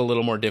makes it a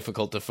little more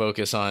difficult to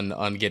focus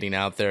on getting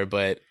out there.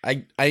 But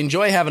I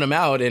enjoy having them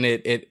out, and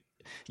it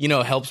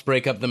helps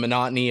break up the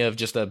monotony of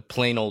just a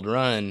plain old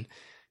run.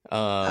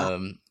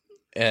 So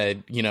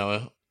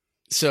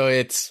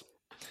it's,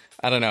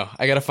 I don't know.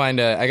 I gotta find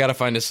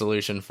a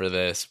solution for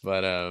this,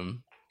 but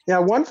yeah.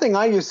 One thing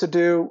I used to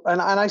do,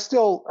 and I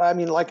still,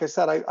 like I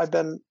said, I've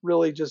been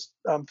really just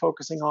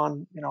focusing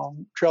on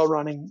trail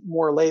running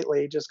more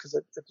lately, just because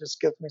it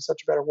just gives me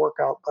such a better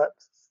workout. But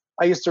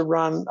I used to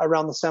run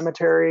around the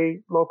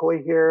cemetery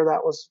locally here.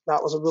 That was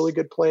a really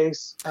good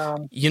place.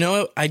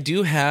 I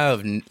do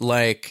have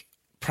like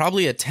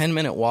probably a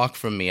 10-minute walk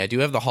from me. I do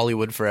have the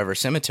Hollywood Forever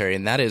Cemetery,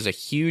 and that is a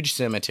huge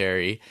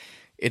cemetery.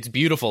 It's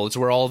beautiful. It's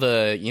where all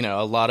the,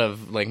 a lot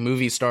of like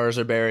movie stars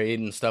are buried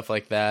and stuff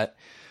like that.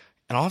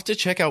 And I'll have to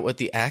check out what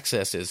the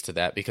access is to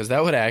that, because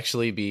that would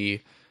actually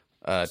be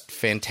a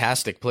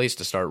fantastic place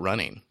to start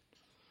running.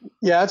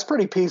 Yeah, it's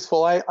pretty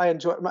peaceful. I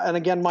enjoy it. And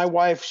again, my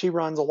wife, she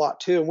runs a lot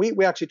too. And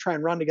we actually try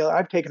and run together.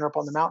 I've taken her up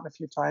on the mountain a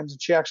few times,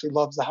 and she actually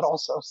loves that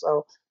also.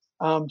 So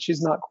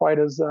she's not quite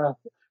as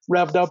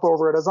revved up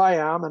over it as I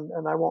am.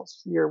 And I won't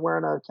see her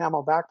wearing a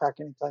camo backpack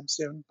anytime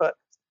soon. But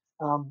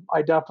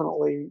I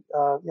definitely,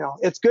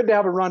 it's good to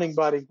have a running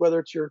buddy,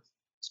 whether it's your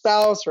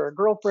spouse or a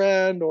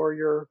girlfriend or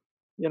your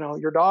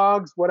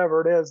dogs,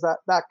 whatever it is,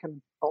 that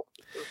can help.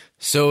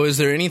 So is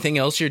there anything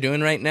else you're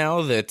doing right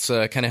now that's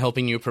kind of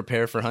helping you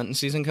prepare for hunting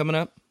season coming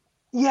up?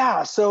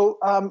 Yeah. So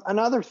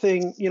another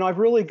thing, I've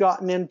really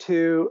gotten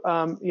into,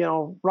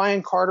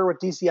 Ryan Carter with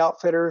DC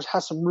Outfitters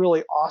has some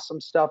really awesome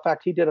stuff. In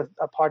fact, he did a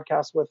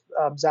podcast with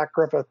Zach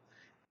Griffith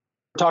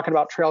talking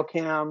about trail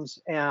cams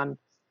and,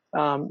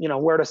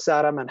 where to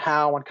set them and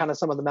how, and kind of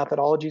some of the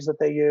methodologies that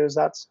they use.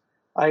 That's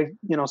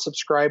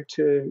subscribed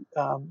to,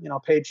 a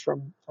page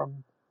from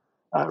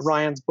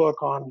Ryan's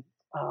book on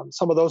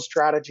some of those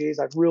strategies.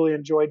 I've really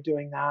enjoyed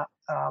doing that.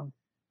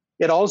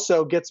 It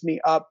also gets me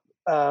up,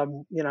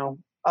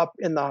 up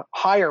in the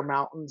higher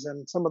mountains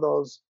and some of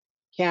those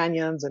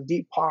canyons and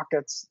deep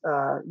pockets,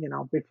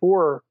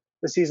 before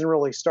the season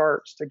really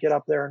starts, to get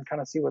up there and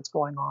kind of see what's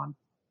going on.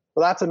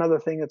 So that's another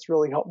thing that's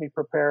really helped me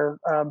prepare.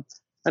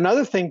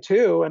 Another thing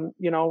too, and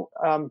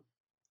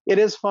it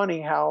is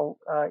funny how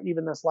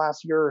even this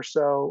last year or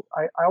so,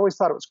 I always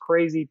thought it was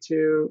crazy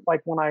to,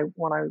 like, when I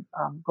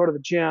go to the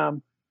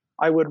gym,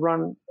 I would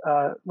run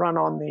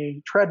on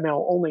the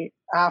treadmill only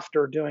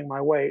after doing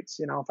my weights.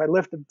 If I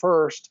lifted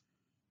first,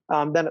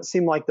 then it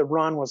seemed like the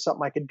run was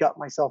something I could gut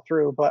myself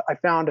through. But I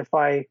found if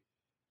I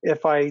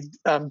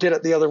did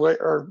it the other way,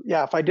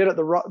 if I did it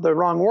the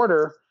wrong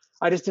order,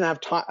 I just didn't have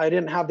time. I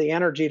didn't have the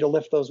energy to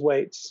lift those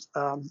weights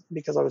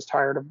because I was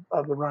tired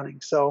of the running.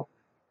 So,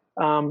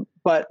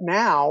 but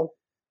now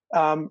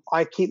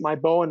I keep my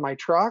bow in my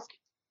truck,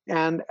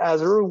 and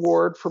as a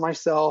reward for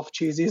myself,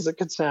 cheesy as it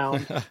could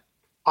sound,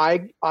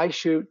 I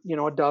shoot,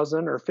 a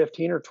dozen or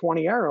 15 or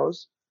 20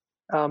 arrows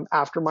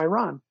after my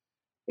run.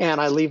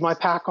 And I leave my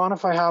pack on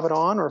if I have it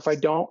on, or if I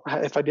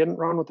didn't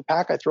run with the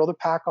pack, I throw the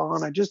pack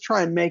on. I just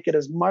try and make it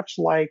as much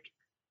like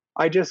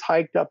I just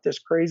hiked up this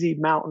crazy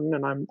mountain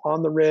and I'm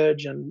on the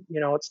ridge, and,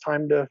 it's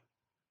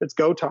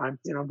go time,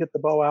 get the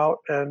bow out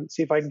and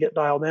see if I can get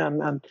dialed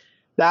in. And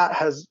that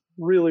has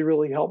really,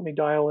 really helped me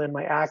dial in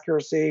my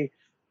accuracy.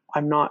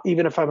 I'm not,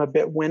 even if I'm a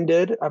bit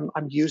winded, I'm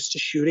used to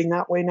shooting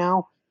that way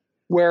now,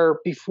 where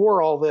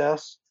before all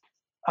this,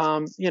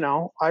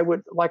 I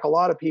would, like a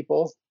lot of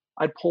people,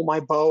 I'd pull my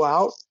bow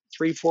out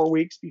 3-4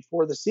 weeks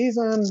before the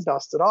season,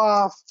 dust it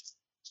off,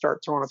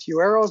 start throwing a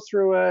few arrows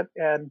through it.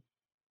 And,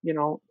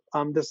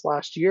 this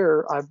last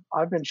year,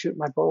 I've been shooting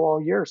my bow all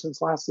year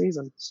since last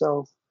season.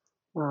 So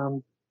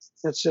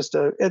it's just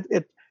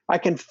I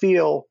can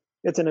feel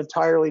it's an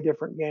entirely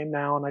different game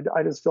now. And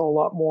I just feel a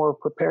lot more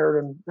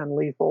prepared and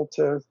lethal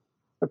to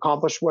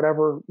accomplish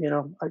whatever,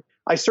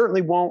 I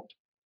certainly won't,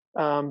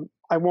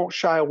 I won't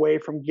shy away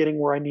from getting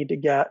where I need to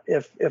get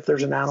if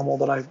there's an animal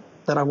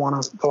that I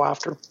want to go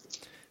after.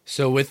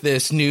 So with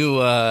this new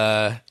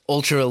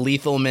ultra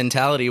lethal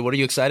mentality, what are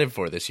you excited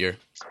for this year?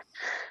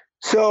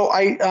 So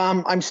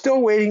I'm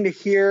still waiting to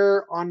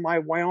hear on my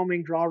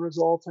Wyoming draw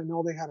results. I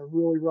know they had a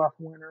really rough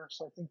winter,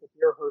 so I think the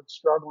deer herd's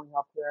struggling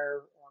up there.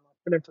 I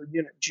put in for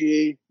Unit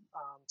G,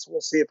 so we'll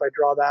see if I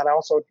draw that. I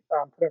also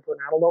put in for an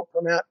antelope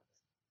permit,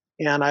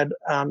 and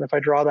if I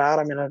draw that,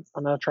 I'm gonna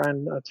try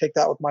and take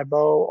that with my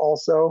bow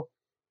also.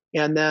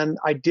 And then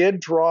I did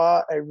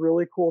draw a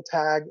really cool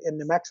tag in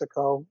New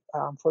Mexico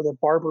for the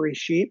Barbary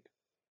sheep,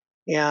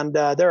 and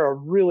they're a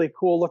really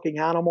cool looking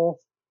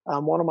animal.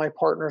 One of my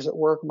partners at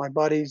work, my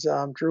buddies,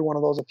 drew one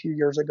of those a few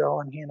years ago,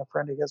 and he and a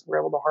friend of his were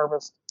able to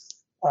harvest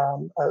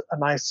a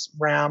nice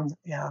ram.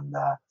 And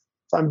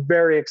so I'm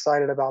very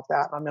excited about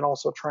that. I'm going to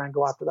also try and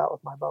go after that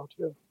with my bow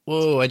too.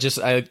 Whoa, I just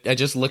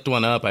looked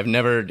one up.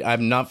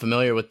 I'm not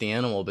familiar with the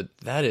animal, but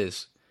that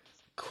is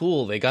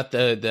cool. They got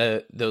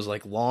those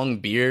like long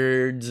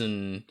beards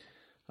and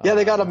yeah,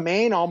 they got a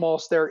mane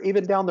almost there,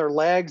 even down their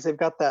legs. They've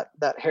got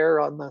that hair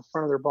on the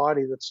front of their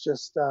body that's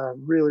just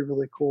really,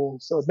 really cool.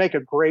 So it'd make a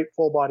great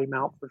full body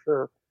mount for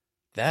sure.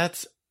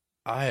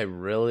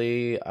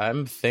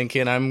 I'm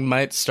thinking I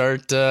might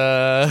start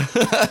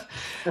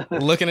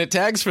looking at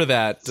tags for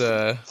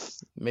that.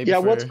 Maybe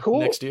what's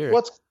cool next year.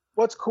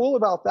 What's cool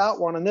about that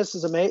one, and this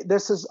is amazing.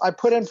 I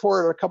put in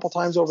for it a couple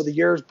times over the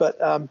years, but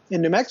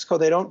in New Mexico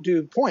they don't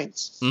do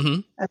points,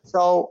 and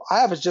so I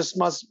have just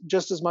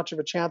as much of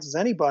a chance as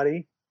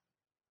anybody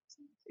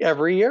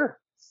every year.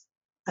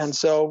 And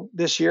so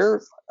this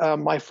year,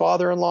 my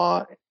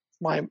father-in-law,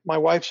 my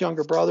wife's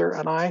younger brother,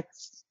 and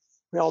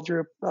we all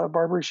drew a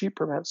Barbary sheep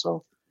permit.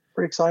 So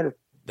pretty excited.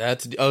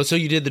 So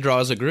you did the draw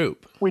as a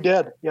group? We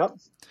did. Yep.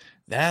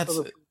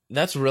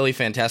 That's really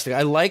fantastic.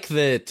 I like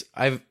that.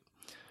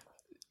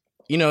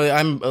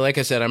 Like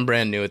I said, I'm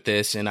brand new at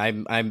this, and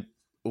I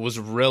was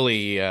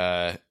really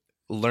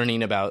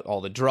learning about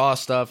all the draw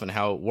stuff and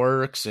how it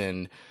works,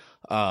 and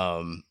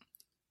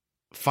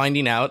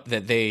finding out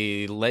that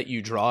they let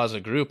you draw as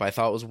a group, I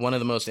thought was one of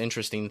the most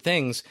interesting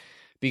things,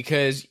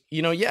 because,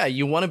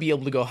 you want to be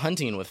able to go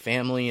hunting with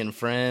family and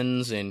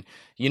friends, and,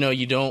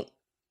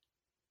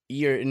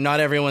 not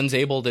everyone's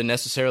able to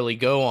necessarily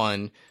go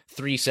on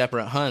 3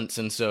 separate hunts.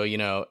 And so,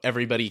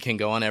 everybody can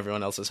go on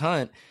everyone else's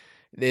hunt.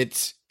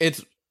 It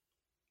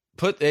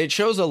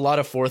shows a lot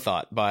of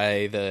forethought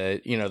by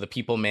the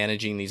people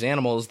managing these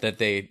animals, that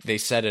they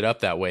set it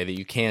up that way, that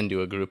you can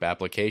do a group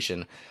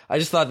application. I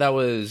just thought that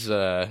was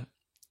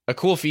a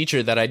cool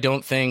feature that I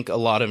don't think a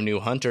lot of new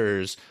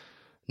hunters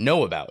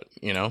know about,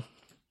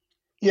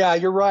 Yeah,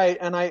 you're right.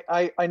 And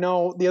I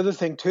know the other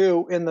thing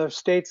too, in the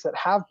states that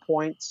have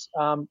points,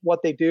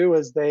 what they do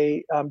is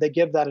they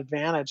give that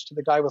advantage to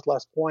the guy with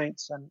less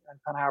points and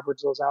kind of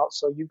average those out.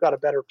 So you've got a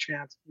better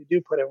chance if you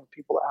do put in with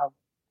people that have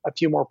a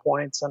few more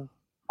points. And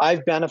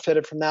I've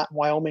benefited from that in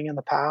Wyoming in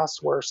the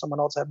past, where someone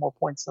else had more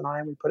points than I,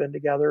 and we put in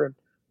together and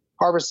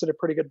harvested a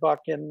pretty good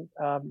buck in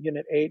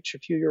Unit H a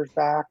few years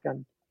back.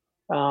 And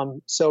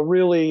so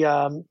really,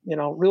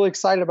 really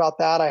excited about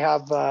that.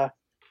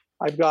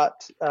 I've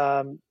got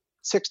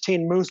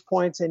 16 moose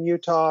points in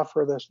Utah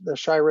for the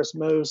Shiras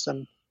moose,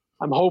 and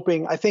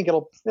I think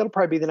it'll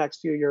probably be the next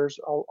few years.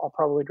 I'll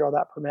probably draw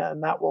that permit,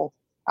 and that will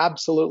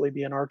absolutely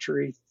be an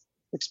archery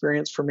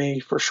experience for me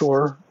for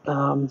sure.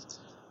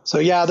 So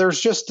yeah,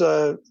 there's just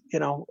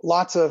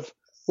lots of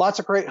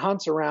great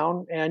hunts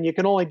around, and you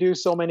can only do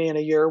so many in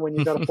a year when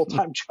you've got a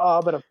full-time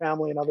job and a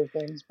family and other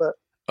things. But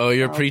oh,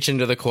 you're preaching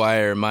to the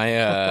choir.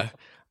 My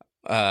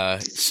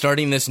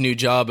starting this new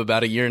job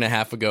about a year and a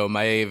half ago,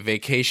 my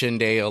vacation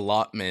day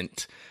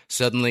allotment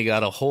suddenly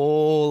got a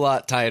whole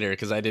lot tighter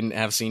because I didn't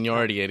have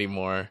seniority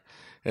anymore.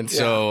 And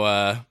so,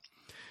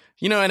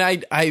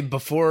 and I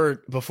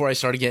before I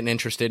started getting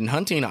interested in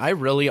hunting, I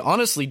really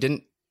honestly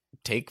didn't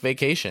take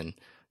vacation.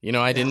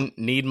 I didn't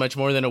need much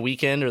more than a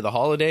weekend or the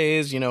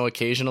holidays.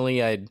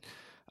 Occasionally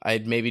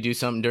I'd maybe do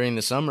something during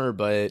the summer,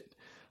 but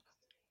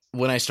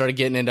when I started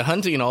getting into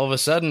hunting, all of a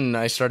sudden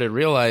I started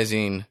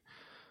realizing,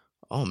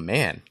 oh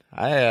man,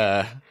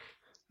 I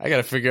got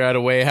to figure out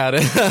a way how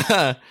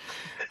to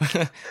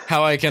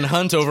how I can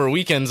hunt over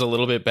weekends a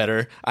little bit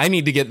better. I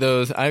need to get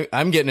those.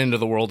 I'm getting into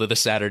the world of the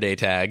Saturday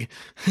tag.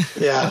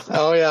 Yeah.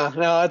 Oh yeah.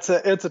 No,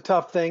 it's a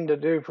tough thing to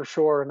do for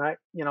sure. And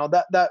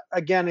that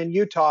again in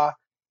Utah,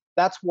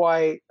 that's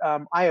why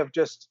I have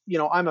just,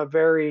 I'm a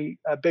very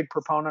big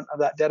proponent of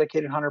that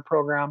dedicated hunter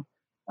program.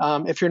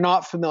 If you're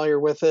not familiar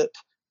with it,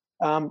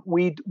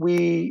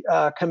 we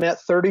commit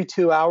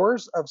 32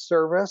 hours of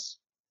service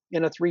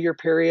in a 3-year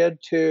period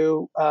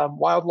to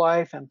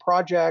wildlife and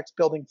projects,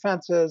 building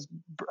fences,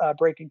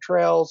 breaking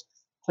trails,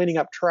 cleaning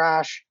up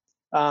trash,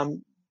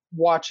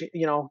 watching,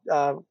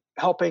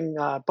 helping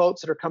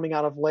boats that are coming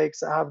out of lakes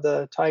that have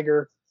the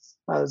tiger,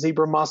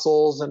 zebra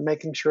mussels, and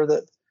making sure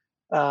that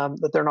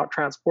they're not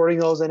transporting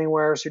those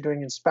anywhere. So you're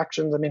doing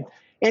inspections. I mean,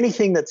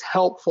 anything that's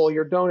helpful,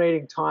 you're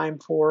donating time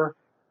for.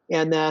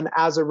 And then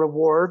as a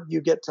reward,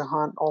 you get to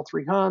hunt all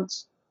 3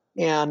 hunts.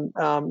 And,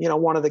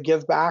 one of the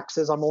give backs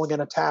is I'm only going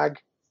to tag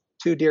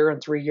 2 deer in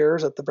 3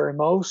 years at the very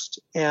most.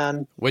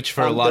 And which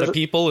for a lot of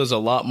people is a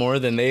lot more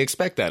than they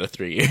expect out of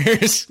 3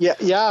 years. Yeah.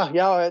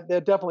 It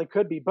definitely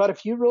could be. But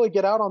if you really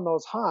get out on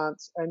those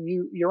hunts and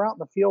you're out in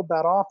the field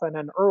that often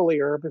and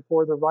earlier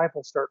before the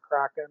rifles start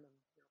cracking and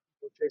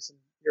people chasing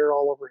deer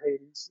all over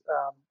Hades,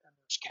 and they're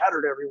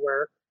scattered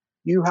everywhere,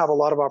 you have a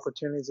lot of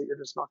opportunities that you're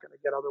just not going to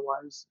get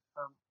otherwise.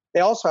 They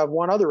also have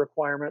one other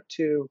requirement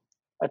to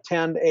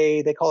attend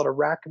they call it a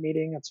RAC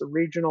meeting. It's a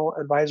Regional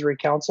Advisory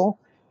Council.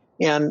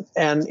 And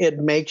it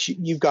makes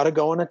you've got to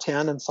go and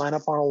attend and sign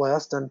up on a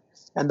list. And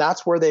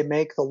that's where they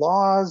make the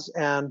laws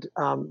and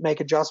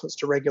make adjustments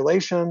to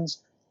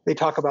regulations. They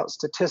talk about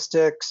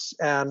statistics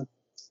and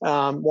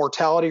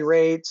mortality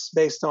rates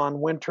based on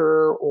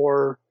winter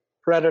or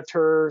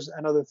predators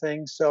and other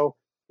things. So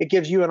it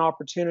gives you an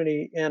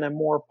opportunity in a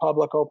more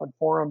public, open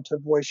forum to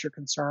voice your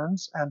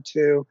concerns and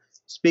to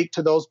speak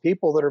to those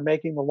people that are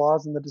making the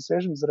laws and the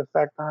decisions that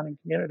affect the hunting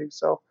community.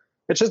 So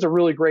it's just a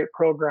really great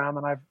program.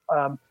 And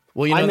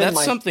well,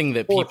 that's something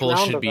that people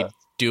should be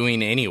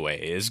doing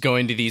anyway, is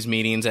going to these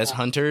meetings as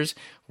hunters.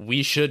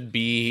 We should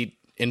be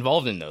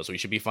involved in those. We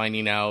should be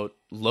finding out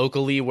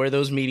locally where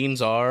those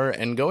meetings are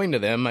and going to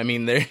them. I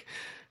mean,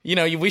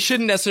 we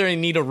shouldn't necessarily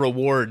need a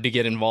reward to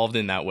get involved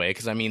in that way.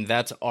 Cause I mean,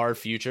 that's our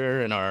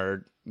future and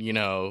our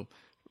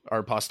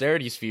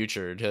posterity's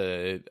future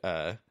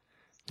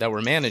that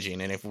we're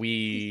managing. And if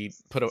we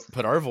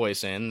put our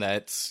voice in,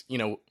 that's,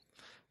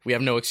 we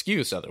have no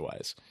excuse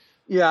otherwise.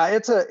 Yeah,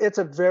 it's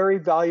a very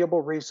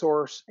valuable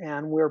resource,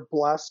 and we're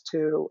blessed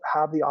to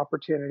have the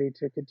opportunity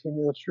to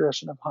continue the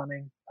tradition of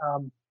hunting.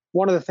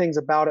 One of the things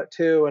about it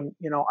too, and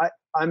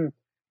I'm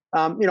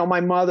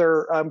my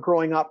mother,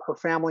 growing up, her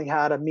family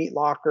had a meat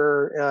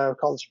locker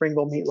called the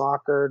Springville Meat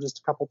Locker, just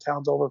a couple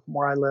towns over from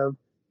where I live,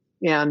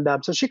 and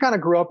so she kind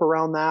of grew up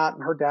around that,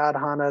 and her dad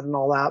hunted and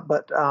all that.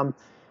 But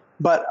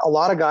a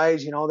lot of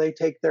guys, they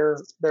take their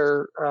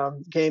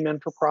game in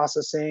for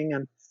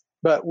processing,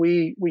 but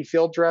we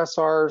field dress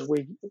ours,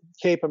 we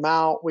cape them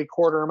out, we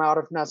quarter them out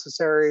if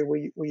necessary.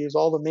 We use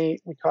all the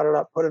meat, we cut it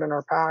up, put it in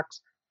our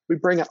packs, we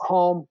bring it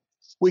home,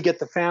 we get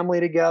the family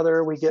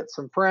together, we get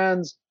some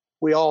friends,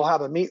 we all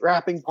have a meat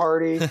wrapping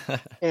party,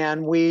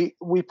 and we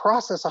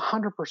process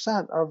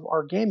 100% of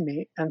our game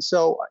meat. And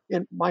so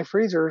my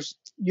freezer's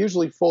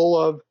usually full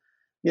of,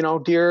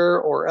 deer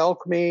or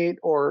elk meat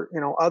or,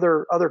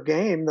 other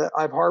game that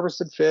I've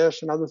harvested,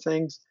 fish and other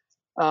things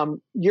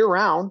year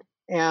round.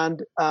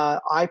 And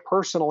I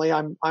personally,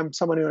 I'm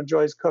someone who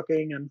enjoys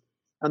cooking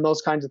and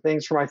those kinds of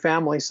things for my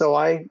family. So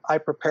I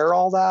prepare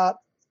all that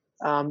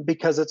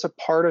because it's a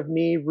part of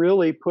me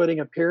really putting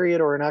a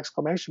period or an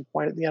exclamation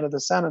point at the end of the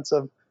sentence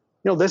of,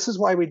 this is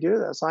why we do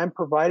this. I'm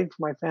providing for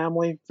my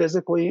family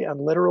physically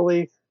and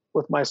literally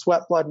with my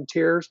sweat, blood, and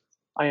tears.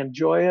 I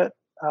enjoy it.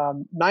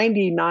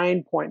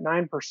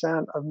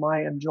 99.9% of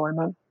my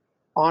enjoyment,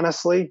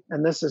 honestly,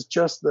 and this is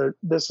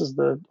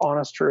the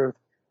honest truth,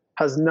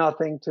 has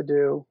nothing to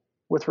do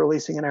with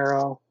releasing an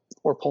arrow,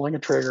 or pulling a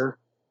trigger.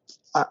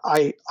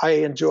 I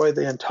enjoy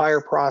the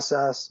entire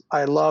process.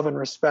 I love and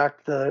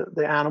respect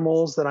the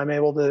animals that I'm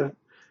able to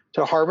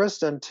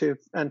harvest and to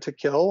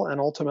kill and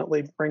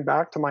ultimately bring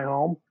back to my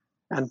home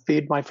and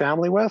feed my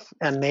family with,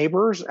 and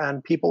neighbors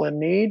and people in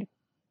need.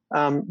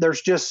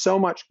 There's just so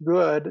much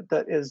good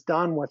that is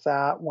done with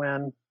that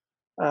when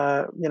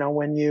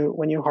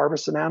you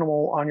harvest an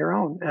animal on your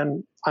own.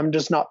 And I'm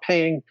just not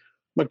paying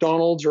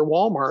McDonald's or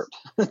Walmart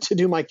to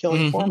do my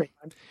killing for me.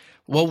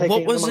 Well,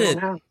 what was it?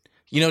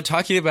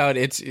 Talking about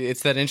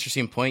it's that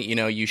interesting point.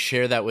 You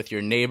share that with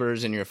your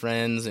neighbors and your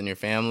friends and your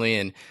family,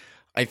 and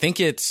I think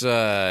it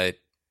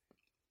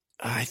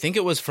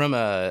was from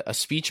a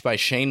speech by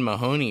Shane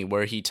Mahoney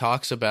where he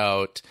talks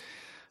about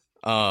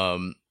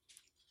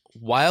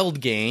wild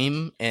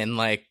game and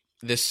like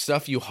this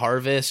stuff you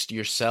harvest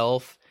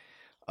yourself.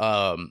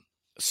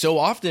 So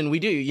often we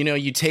do.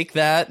 You take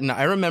that, and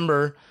I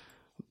remember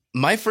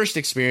my first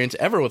experience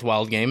ever with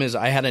wild game is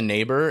I had a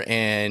neighbor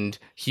and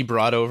he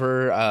brought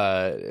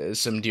over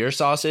some deer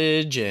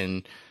sausage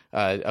and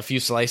a few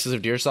slices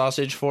of deer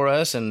sausage for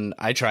us, and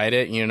I tried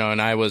it,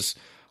 and I was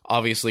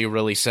obviously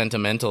really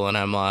sentimental, and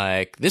I'm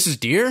like, this is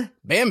deer?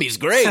 Bambi's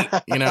great.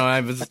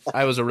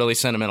 I was a really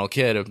sentimental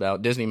kid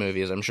about Disney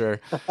movies, I'm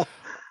sure.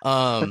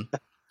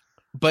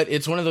 But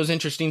it's one of those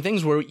interesting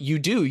things where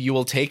you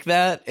will take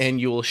that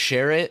and you will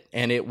share it,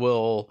 and it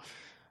will,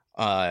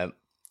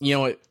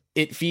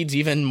 it feeds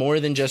even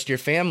more than just your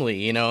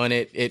family, and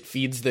it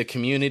feeds the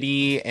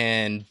community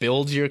and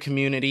builds your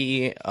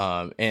community,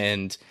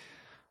 and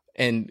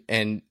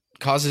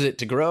causes it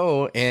to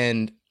grow.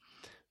 And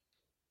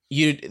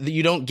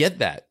you don't get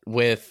that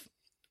with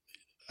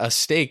a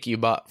steak you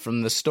bought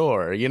from the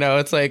store.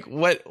 It's like,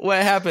 what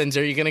happens?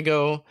 Are you going to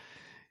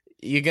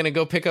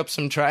go pick up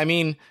some I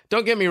mean,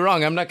 don't get me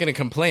wrong. I'm not going to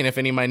complain if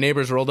any of my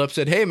neighbors rolled up and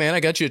said, hey man,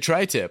 I got you a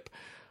tri-tip.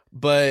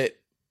 But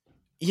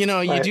you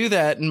do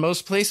that in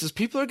most places,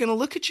 people are going to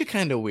look at you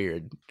kind of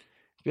weird.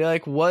 Be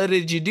like, what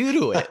did you do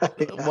to it?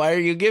 Yeah. Why are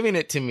you giving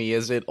it to me?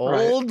 Is it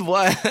old?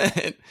 Right.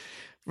 What?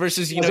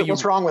 Versus,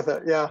 what's wrong with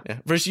it? Yeah.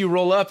 Versus you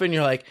roll up and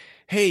you're like,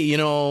 hey,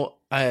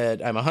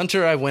 I'm a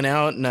hunter. I went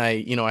out and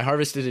I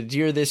harvested a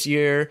deer this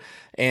year,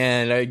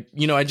 and I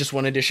just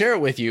wanted to share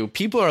it with you.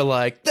 People are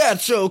like,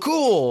 that's so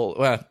cool.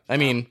 Well, I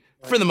mean,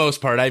 for the most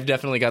part, I've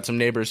definitely got some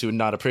neighbors who would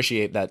not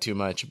appreciate that too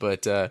much,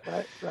 but right.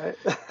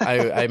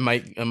 I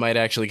might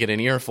actually get an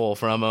earful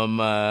from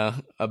them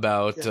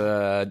about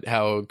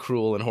how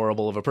cruel and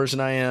horrible of a person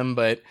I am.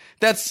 But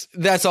that's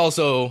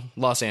also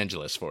Los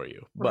Angeles for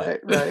you.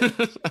 But. Right.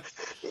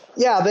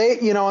 Yeah,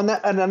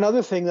 and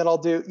another thing that I'll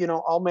do,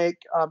 I'll make,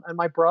 and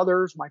my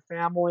brothers, my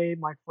family,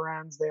 my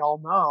friends, they all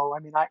know.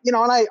 I mean, I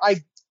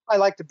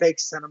like to bake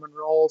cinnamon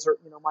rolls, or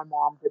my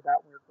mom did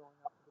that when we were growing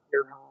up at the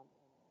deer hunt.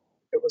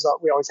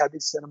 We always had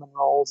these cinnamon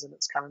rolls, and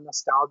it's kind of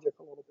nostalgic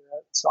a little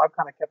bit. So I've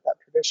kind of kept that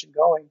tradition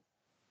going.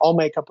 I'll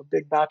make up a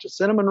big batch of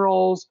cinnamon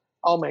rolls.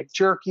 I'll make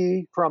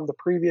jerky from the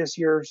previous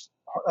year's,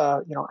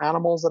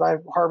 animals that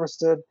I've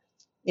harvested.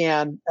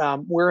 And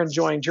we're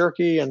enjoying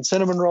jerky and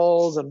cinnamon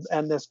rolls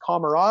and this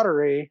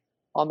camaraderie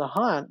on the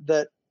hunt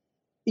that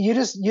you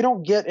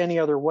don't get any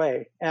other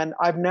way. And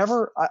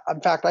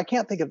in fact, I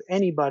can't think of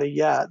anybody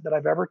yet that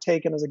I've ever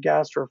taken as a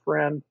guest or a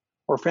friend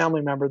or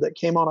family member that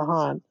came on a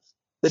hunt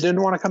that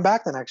didn't want to come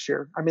back the next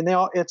year. I mean,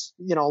 a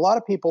lot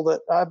of people that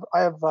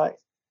I have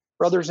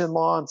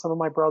brothers-in-law, and some of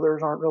my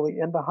brothers aren't really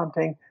into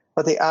hunting,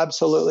 but they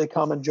absolutely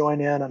come and join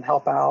in and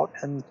help out.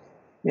 And,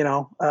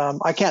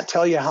 I can't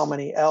tell you how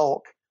many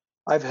elk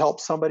I've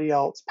helped somebody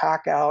else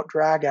pack out,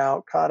 drag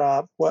out, cut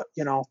up,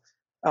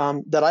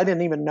 that I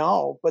didn't even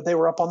know, but they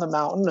were up on the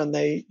mountain and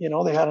they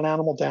had an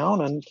animal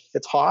down, and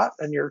it's hot,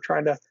 and you're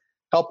trying to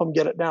help them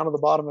get it down to the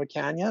bottom of a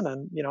canyon,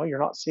 and, you're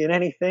not seeing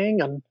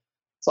anything. And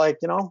it's like,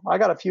 I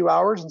got a few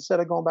hours instead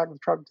of going back to the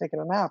truck and taking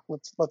a nap.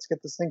 Let's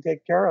get this thing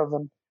taken care of.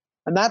 And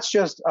that's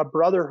just a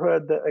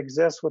brotherhood that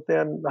exists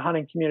within the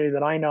hunting community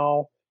that I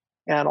know,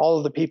 and all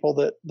of the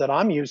people that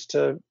I'm used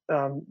to,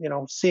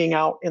 seeing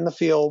out in the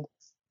field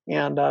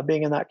and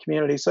being in that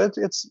community. So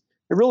it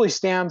really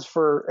stands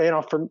for,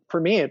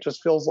 for me, it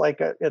just feels like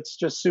it's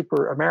just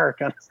super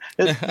American.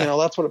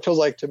 That's what it feels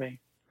like to me.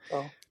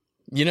 So.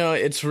 It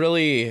is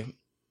really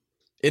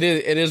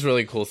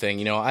cool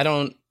thing. I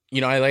don't,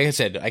 like I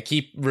said, I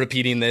keep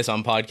repeating this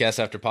on podcast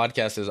after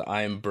podcast, is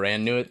I'm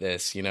brand new at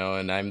this,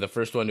 and I'm the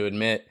first one to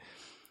admit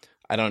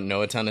I don't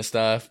know a ton of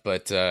stuff,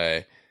 but,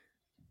 so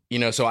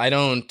I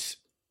don't,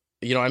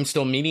 I'm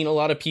still meeting a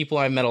lot of people.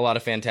 I've met a lot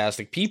of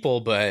fantastic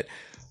people, but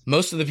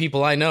most of the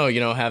people I know,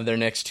 have their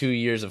next 2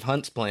 years of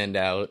hunts planned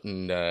out.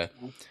 And,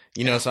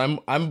 so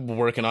I'm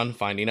working on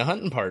finding a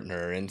hunting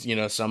partner, and,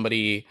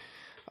 somebody,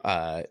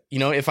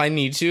 if I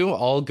need to,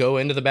 I'll go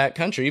into the back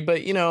country,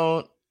 but,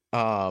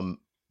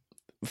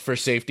 for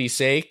safety's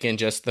sake, and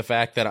just the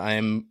fact that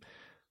I'm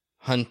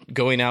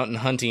going out and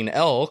hunting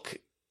elk,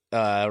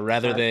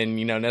 rather than,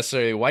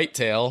 necessarily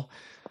whitetail,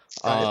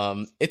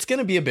 it's going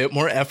to be a bit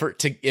more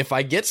effort if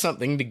I get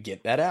something, to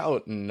get that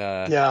out. And,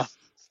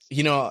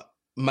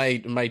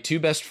 my two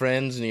best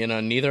friends,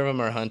 neither of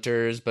them are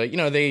hunters, but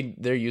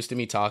they're used to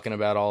me talking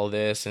about all of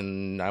this,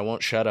 and I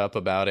won't shut up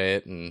about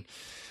it. And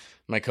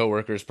my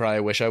coworkers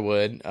probably wish I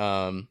would.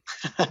 But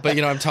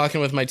I'm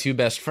talking with my two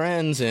best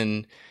friends,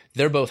 and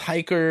they're both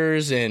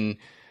hikers, and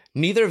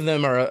neither of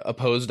them are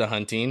opposed to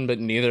hunting, but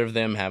neither of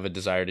them have a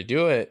desire to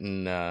do it.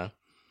 And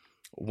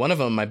one of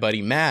them, my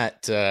buddy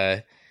Matt,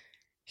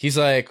 he's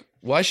like,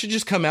 "Well, I should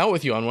just come out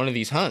with you on one of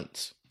these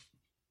hunts."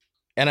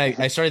 And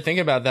I started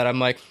thinking about that. I'm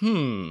like,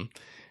 And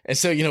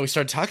so, we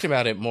started talking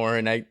about it more.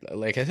 And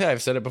like I said,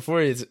 I've said it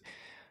before.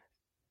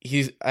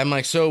 I'm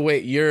like, so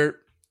wait, you're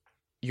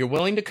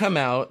willing to come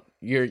out.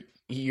 You're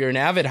an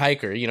avid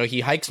hiker. He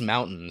hikes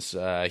mountains.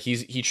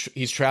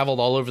 He's traveled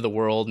all over the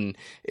world, and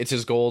it's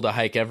his goal to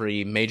hike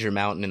every major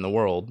mountain in the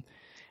world.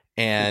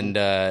 And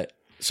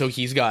so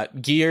he's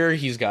got gear.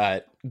 He's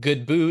got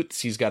good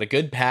boots. He's got a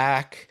good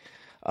pack.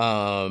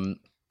 All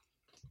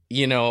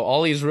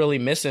he's really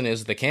missing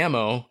is the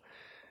camo.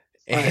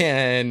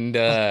 And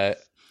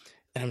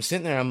I'm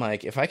sitting there, I'm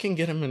like, if I can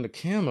get him into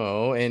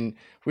camo, and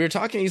we were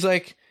talking, he's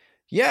like,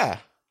 yeah,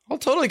 I'll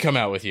totally come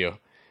out with you.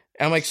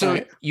 And I'm like,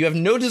 so you have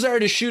no desire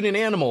to shoot an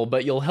animal,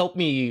 but you'll help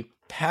me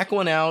pack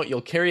one out.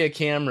 You'll carry a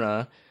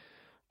camera.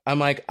 I'm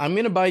like, I'm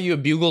going to buy you a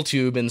bugle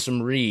tube and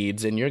some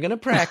reeds, and you're going to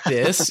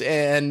practice.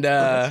 And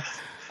there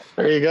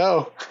you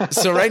go.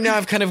 So right now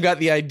I've kind of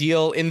got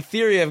in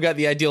theory, I've got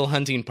the ideal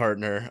hunting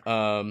partner.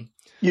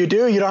 You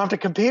do. You don't have to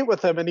compete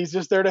with him, and he's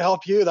just there to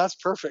help you. That's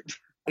perfect.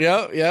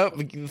 Yeah.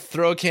 We can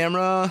throw a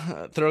camera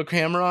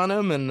on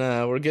him, and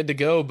we're good to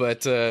go.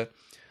 But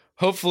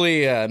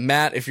hopefully,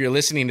 Matt, if you're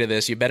listening to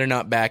this, you better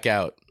not back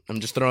out. I'm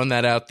just throwing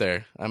that out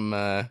there.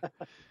 I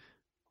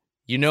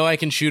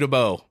can shoot a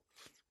bow.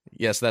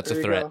 Yes, that's a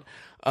threat.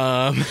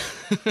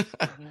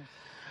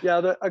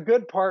 Yeah, a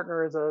good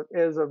partner is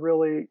a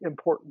really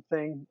important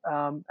thing.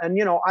 And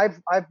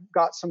I've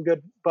got some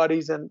good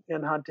buddies in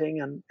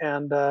hunting,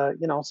 and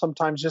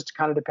sometimes just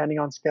kind of depending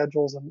on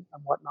schedules and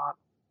whatnot,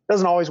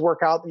 doesn't always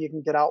work out that you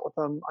can get out with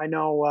them. I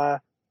know,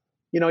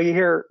 you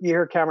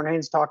hear Cameron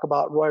Haynes talk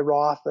about Roy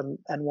Roth and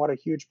what a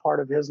huge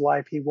part of his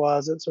life he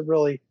was. It's a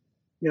really,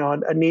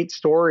 a neat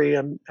story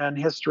and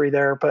history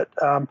there. But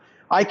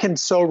I can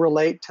so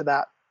relate to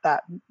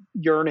that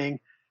yearning.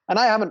 And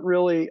I don't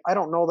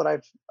know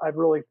that I've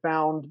really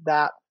found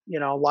that,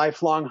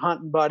 lifelong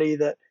hunting buddy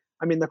the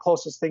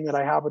closest thing that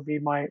I have would be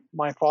my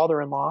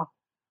father-in-law.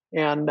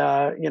 And,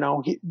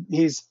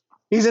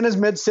 he's in his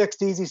mid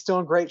 60s. He's still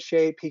in great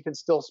shape. He can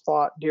still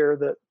spot deer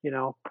that,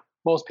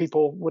 most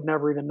people would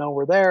never even know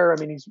were there.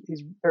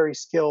 He's very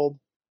skilled.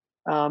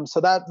 So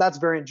that's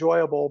very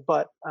enjoyable,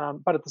 but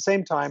at the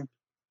same time,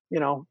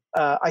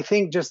 I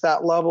think just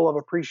that level of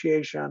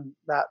appreciation,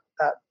 that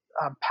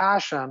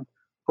passion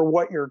for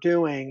what you're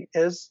doing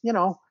is,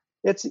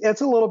 it's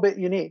a little bit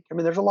unique.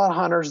 There's a lot of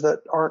hunters that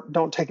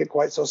don't take it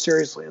quite so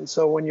seriously. And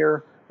so when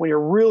you're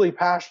really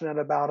passionate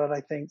about it, I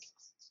think,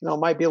 it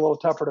might be a little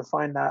tougher to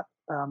find that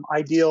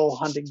ideal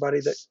hunting buddy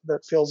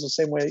that feels the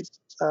same way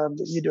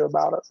that you do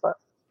about it. But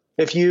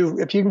if you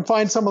can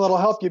find someone that'll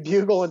help you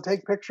bugle and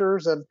take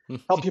pictures and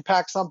help you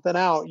pack something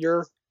out,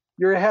 you're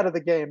ahead of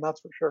the game. That's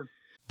for sure.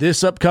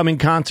 This upcoming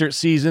concert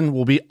season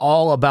will be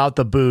all about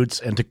the boots,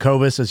 and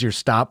Tecovas is your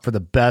stop for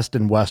the best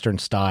in Western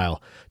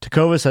style.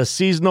 Tecovas has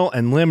seasonal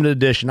and limited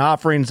edition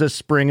offerings this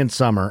spring and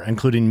summer,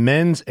 including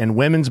men's and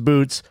women's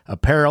boots,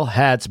 apparel,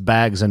 hats,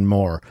 bags, and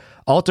more.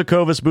 All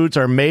Tecovas boots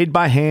are made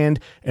by hand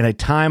in a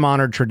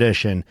time-honored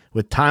tradition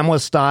with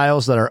timeless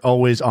styles that are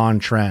always on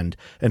trend.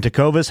 And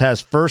Tecovas has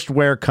first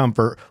wear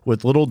comfort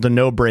with little to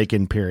no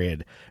break-in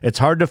period. It's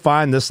hard to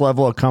find this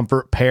level of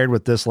comfort paired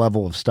with this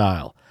level of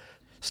style.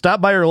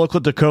 Stop by your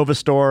local Tecovas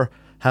store,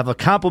 have a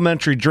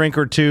complimentary drink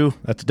or two,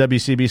 that's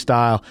WCB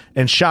style,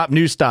 and shop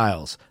new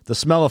styles. The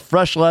smell of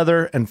fresh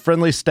leather and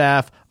friendly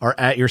staff are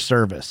at your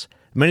service.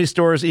 Many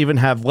stores even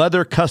have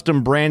leather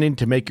custom branding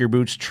to make your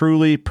boots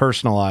truly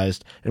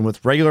personalized. And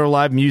with regular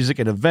live music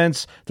and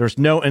events, there's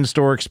no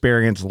in-store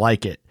experience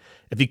like it.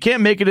 If you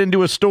can't make it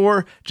into a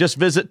store, just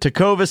visit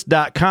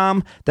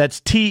tecovas.com. That's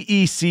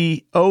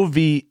TECOVAS.com.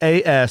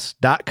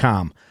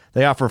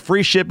 They offer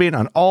free shipping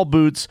on all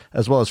boots,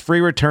 as well as free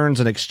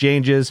returns and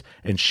exchanges,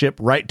 and ship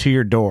right to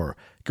your door.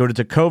 Go to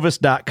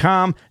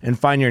tecovas.com and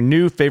find your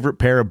new favorite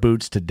pair of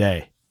boots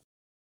today.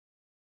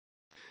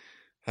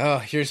 Oh,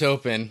 here's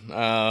hoping.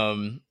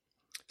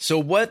 So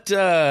what's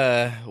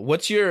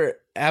your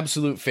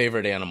absolute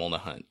favorite animal to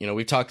hunt?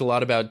 We've talked a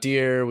lot about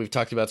deer. We've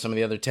talked about some of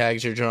the other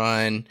tags you're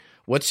drawing.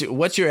 What's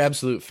your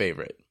absolute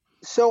favorite?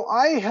 So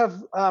I have,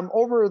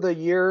 over the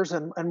years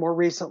and more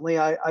recently,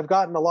 I've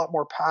gotten a lot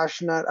more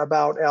passionate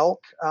about elk.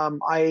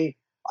 I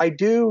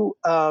do,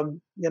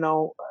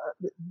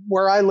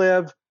 where I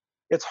live,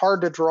 it's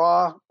hard to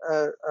draw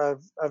a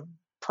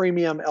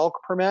premium elk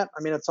permit.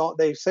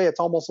 They say it's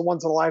almost a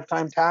once in a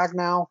lifetime tag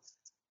now.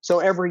 So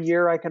every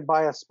year I can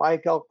buy a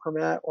spike elk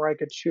permit, or I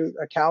could shoot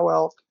a cow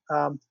elk.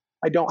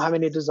 I don't have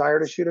any desire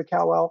to shoot a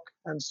cow elk.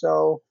 And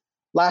so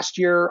last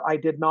year I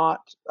did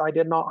not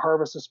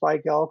harvest a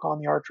spike elk on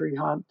the archery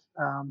hunt.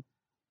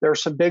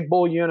 There's some big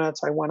bull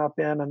units I went up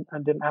in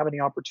and didn't have any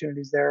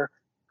opportunities there.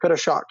 Could have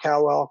shot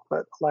cow elk,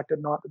 but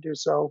elected not to do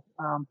so.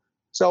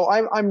 So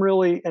I'm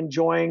really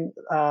enjoying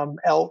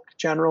elk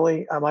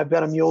generally. I've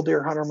been a mule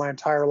deer hunter my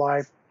entire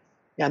life,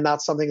 and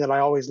that's something that I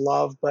always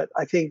love. But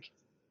I think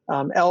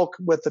elk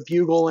with the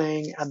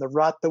bugling and the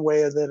rut the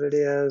way that it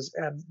is,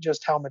 and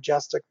just how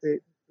majestic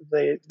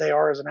they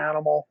are as an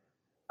animal.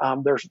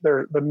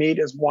 The meat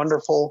is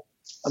wonderful,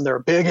 and they're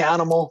a big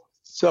animal.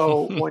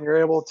 So when you're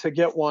able to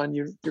get one,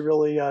 you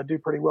really do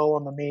pretty well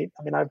on the meat.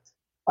 I mean,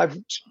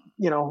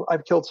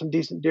 I've killed some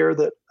decent deer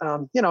that,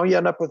 you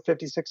end up with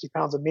 50, 60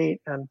 pounds of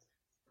meat, and,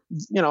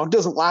 it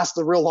doesn't last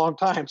a real long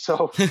time.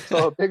 So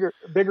a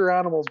bigger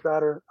animal is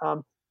better.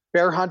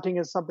 Bear hunting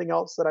is something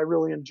else that I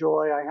really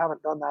enjoy. I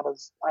haven't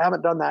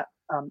done that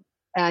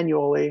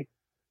annually.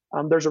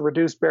 There's a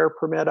reduced bear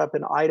permit up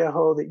in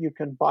Idaho that you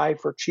can buy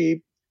for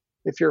cheap.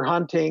 If you're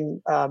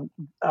hunting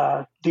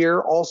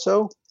deer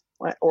also,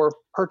 or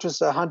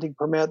purchase a hunting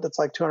permit that's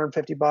like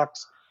 $250,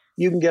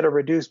 you can get a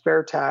reduced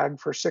bear tag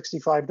for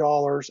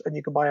 $65, and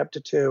you can buy up to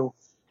 2.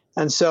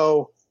 And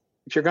so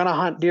if you're going to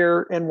hunt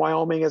deer in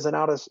Wyoming in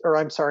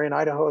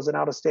Idaho as an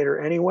out-of-stater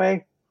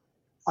anyway,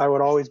 I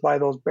would always buy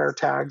those bear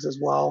tags as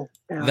well.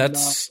 And,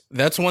 that's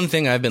one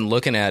thing I've been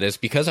looking at, is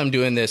because I'm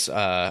doing this,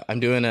 I'm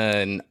doing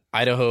an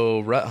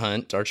Idaho rut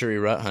hunt, archery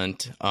rut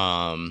hunt.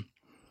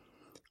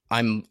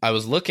 I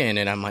was looking,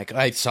 and I'm like,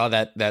 I saw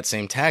that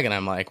same tag, and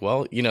I'm like,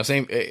 well,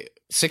 same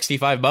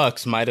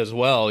 $65 might as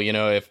well,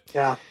 if,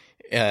 yeah.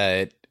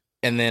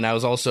 And then I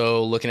was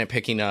also looking at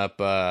picking up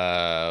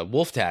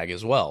wolf tag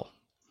as well,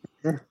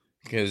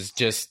 because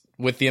just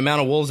with the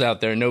amount of wolves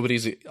out there,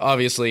 nobody's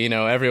obviously,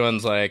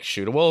 everyone's like,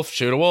 shoot a wolf,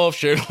 shoot a wolf,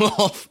 shoot a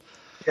wolf.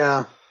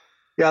 Yeah.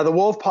 Yeah. The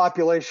wolf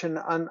population,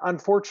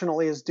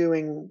 unfortunately, is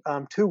doing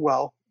too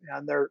well.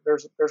 And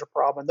there's a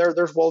problem.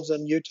 There's wolves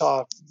in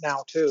Utah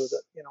now too,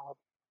 that,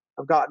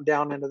 have gotten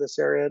down into this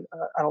area.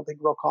 I don't think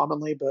real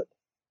commonly, but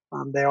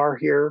they are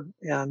here.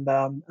 And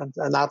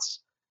that's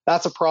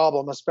a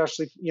problem,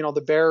 especially,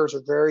 the bears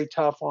are very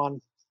tough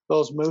on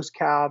those moose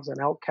calves and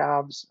elk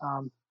calves.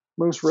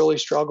 Moose really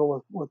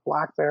struggle with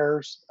black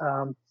bears.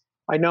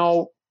 I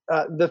know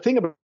the thing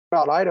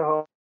about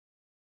Idaho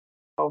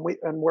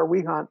and where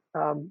we hunt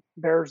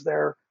bears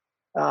there,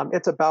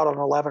 it's about an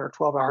 11 or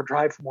 12 hour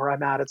drive from where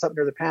I'm at. It's up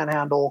near the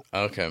Panhandle,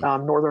 okay,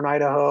 northern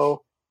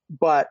Idaho.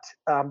 But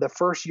the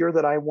first year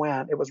that I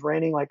went, it was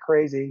raining like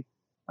crazy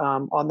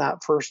on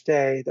that first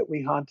day that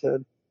we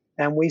hunted,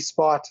 and we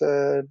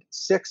spotted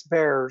 6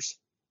 bears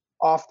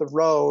off the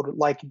road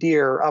like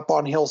deer up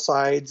on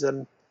hillsides,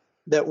 and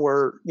that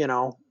were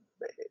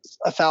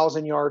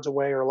 1,000 yards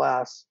away or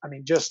less. I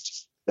mean,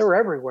 just they were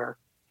everywhere.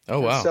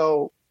 Oh wow! And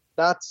so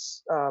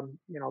that's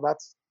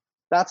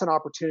that's an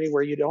opportunity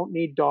where you don't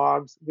need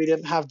dogs. We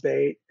didn't have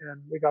bait,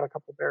 and we got a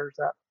couple bears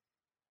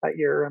that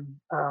year, and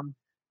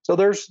so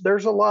there's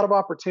a lot of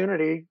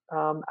opportunity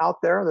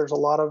out there. There's a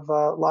lot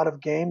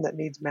of game that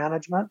needs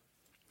management.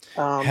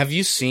 Have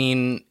you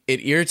seen, it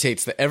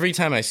irritates every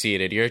time I see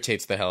it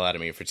irritates the hell out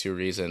of me for 2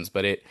 reasons,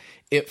 but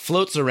it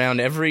floats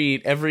around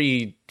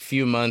every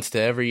few months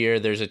to every year.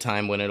 There's a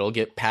time when it'll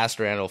get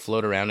passed around, it'll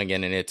float around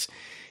again. And it's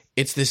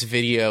this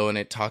video, and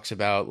it talks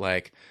about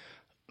like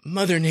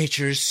Mother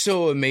Nature is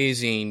so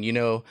amazing.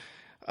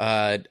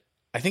 I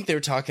think they were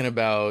talking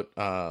about,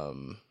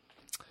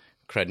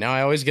 crud. Now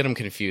I always get them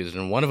confused.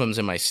 And one of them's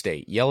in my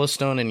state,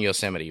 Yellowstone and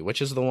Yosemite,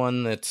 which is the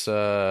one that's,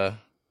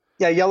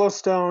 yeah,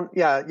 Yellowstone.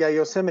 Yeah.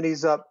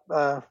 Yosemite's up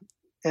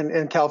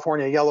in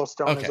California.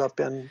 Yellowstone is up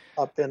in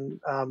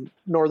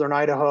northern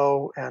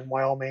Idaho and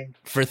Wyoming.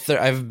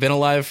 I've been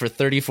alive for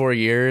 34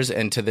 years,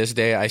 and to this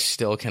day, I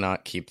still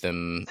cannot keep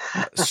them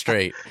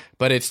straight.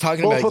 But it's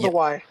talking Both about with a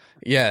Y.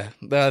 Yeah,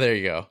 there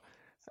you go.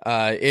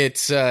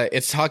 It's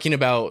talking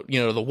about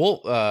the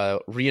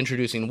wolf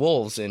reintroducing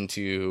wolves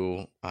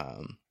into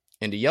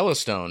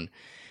Yellowstone,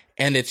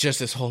 and it's just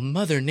this whole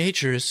Mother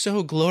Nature is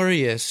so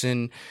glorious,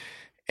 and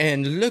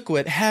look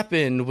what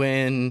happened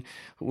when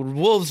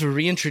wolves were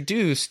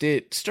reintroduced.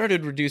 It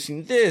started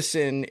reducing this,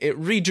 and it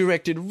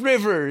redirected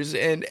rivers,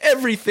 and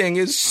everything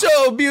is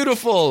so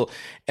beautiful.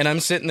 And I'm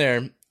sitting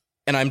there,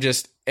 and I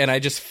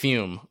just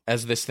fume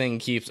as this thing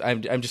keeps.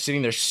 I'm just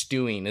sitting there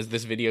stewing as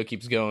this video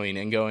keeps going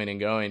and going and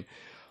going.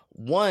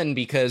 One,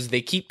 because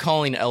they keep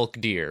calling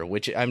elk deer,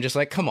 which I'm just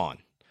like, come on,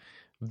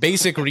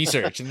 basic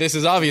research. This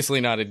is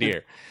obviously not a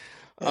deer.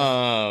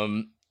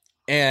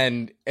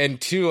 And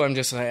 2,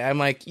 I'm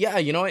like, yeah,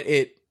 you know what?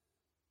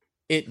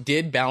 It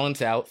did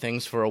balance out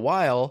things for a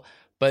while,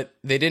 but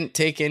they didn't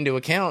take into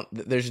account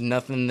that there's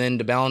nothing then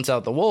to balance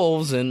out the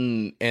wolves,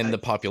 and the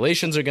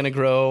populations are going to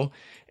grow,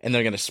 and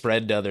they're going to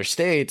spread to other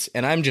states.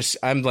 And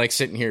I'm like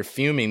sitting here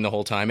fuming the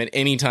whole time. And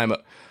anytime,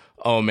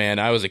 oh man,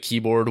 I was a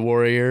keyboard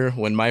warrior.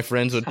 When my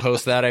friends would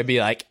post that, I'd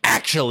be like,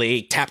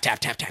 actually, tap, tap,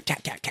 tap, tap,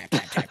 tap, tap, tap,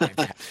 tap, tap, tap,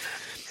 tap.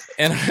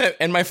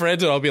 And my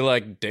friends would all be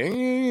like,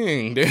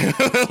 dang, dude,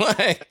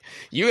 like,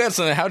 you got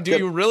something. How do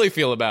you really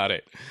feel about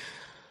it?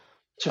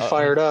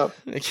 fired up.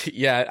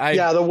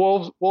 Yeah, the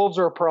wolves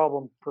are a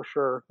problem for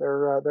sure.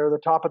 They're the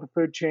top of the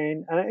food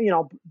chain,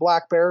 and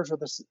black bears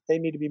they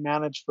need to be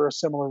managed for a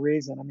similar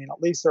reason. I mean,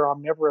 at least they're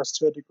omnivorous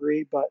to a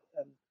degree, but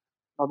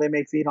they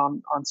may feed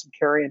on some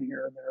carrion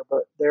here and there,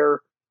 but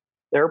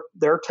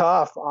they're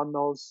tough on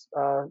those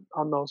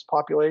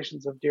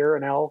populations of deer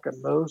and elk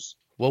and moose.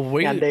 Well,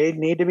 and they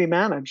need to be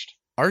managed.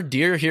 Our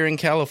deer here in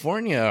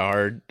California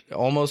are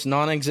almost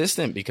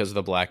non-existent because of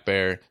the black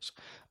bears.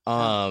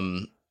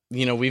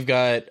 We've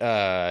got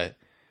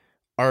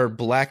our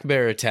black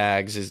bear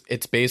tags.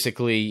 It's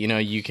basically,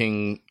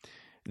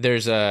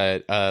 there's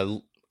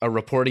a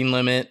reporting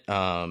limit,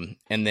 and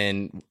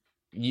then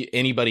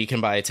anybody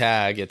can buy a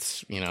tag.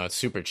 It's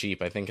super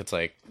cheap. I think it's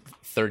like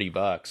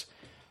 $30,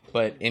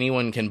 but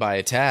anyone can buy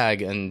a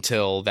tag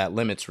until that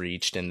limit's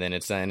reached, and then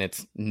it's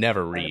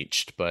never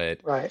reached. But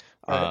right.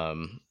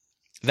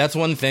 That's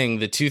one thing.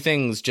 The two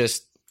things,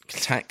 just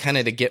kind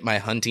of to get my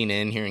hunting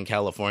in here in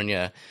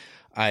California,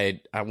 I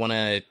want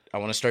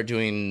to start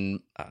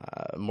doing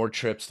more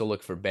trips to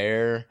look for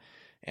bear,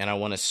 and I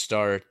want to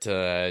start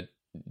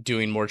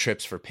doing more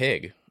trips for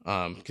pig,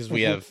 because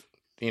we have,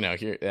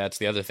 here, that's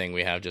the other thing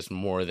we have just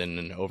more than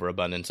an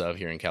overabundance of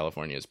here in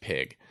California is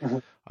pig.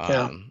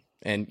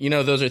 And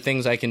those are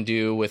things I can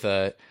do with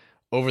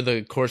over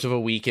the course of a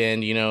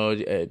weekend.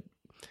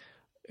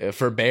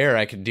 For bear,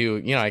 I could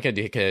do, I could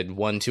take a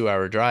 1-2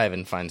 hour drive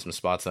and find some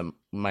spots that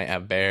might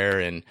have bear,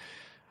 and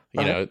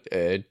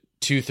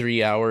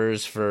 2-3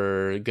 hours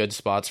for good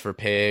spots for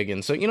pig.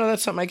 And so,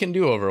 that's something I can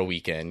do over a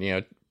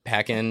weekend,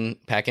 pack in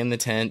the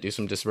tent, do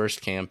some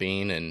dispersed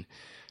camping, and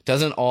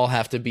doesn't all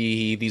have to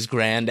be these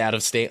grand out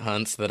of state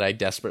hunts that I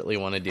desperately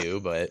want to do,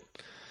 but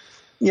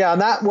yeah.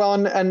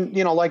 And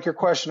like your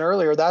question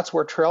earlier, that's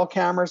where trail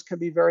cameras can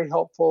be very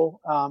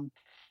helpful.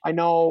 I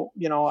know,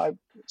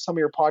 some of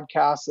your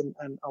podcasts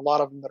and a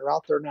lot of them that are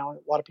out there now, a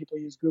lot of people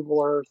use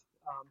Google Earth.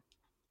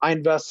 I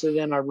invested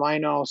in a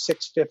Rhino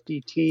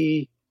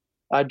 650T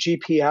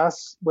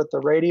GPS with the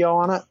radio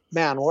on it.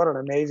 Man, what an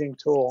amazing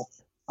tool.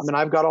 I mean,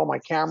 I've got all my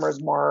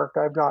cameras marked.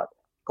 I've got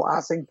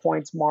glassing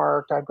points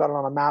marked. I've got it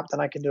on a map.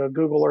 Then I can do a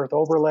Google Earth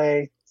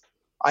overlay.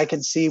 I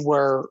can see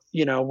where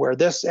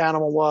this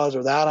animal was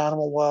or that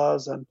animal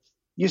was. And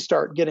you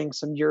start getting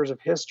some years of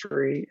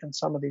history in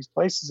some of these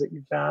places that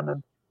you've been.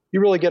 And you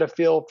really get a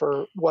feel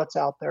for what's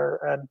out there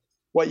and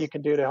what you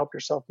can do to help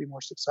yourself be more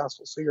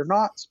successful. So you're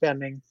not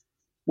spending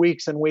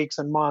weeks and weeks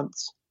and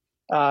months,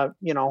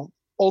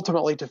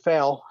 ultimately to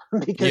fail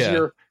because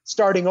you're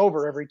starting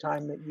over every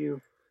time that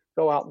you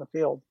go out in the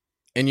field.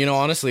 And,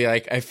 honestly,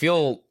 I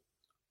feel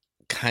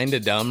kind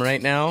of dumb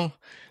right now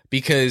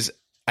because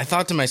I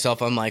thought to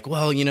myself, I'm like,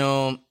 well,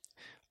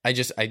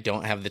 I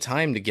don't have the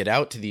time to get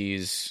out to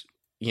these,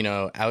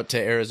 out to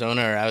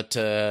Arizona or out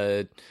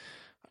to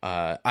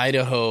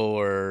Idaho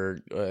or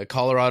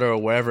Colorado or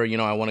wherever,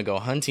 I want to go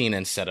hunting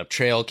and set up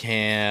trail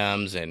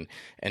cams and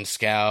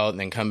scout and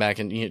then come back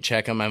and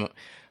check them.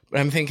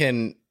 I'm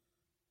thinking,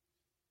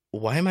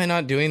 why am I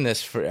not doing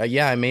this for,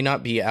 I may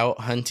not be out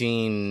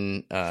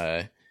hunting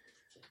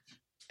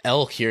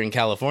elk here in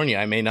California.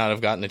 I may not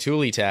have gotten a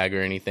Thule tag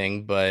or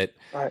anything, but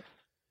right.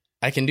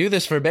 I can do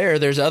this for bear.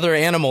 There's other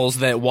animals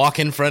that walk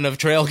in front of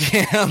trail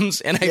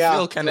cams, and I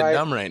feel kind of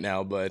dumb right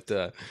now, but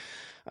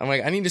I'm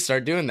like, I need to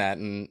start doing that.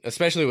 And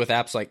especially with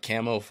apps like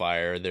Camo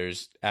Fire,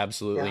 there's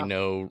absolutely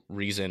no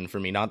reason for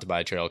me not to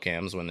buy trail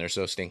cams when they're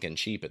so stinking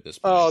cheap at this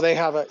point. Oh, they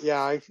have it.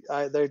 Yeah.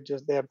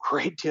 They have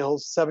great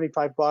deals,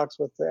 $75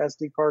 with the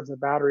SD cards and the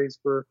batteries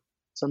for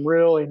some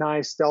really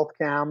nice stealth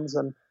cams,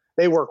 and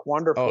they work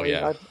wonderfully.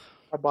 Oh, yeah.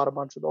 I bought a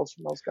bunch of those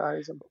from those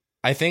guys.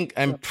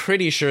 I'm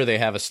pretty sure they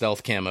have a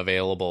stealth cam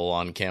available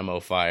on Camo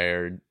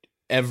Fire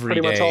every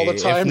pretty day, much all the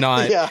time.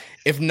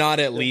 if not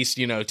at least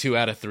 2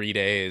 out of 3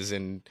 days,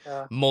 and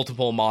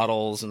multiple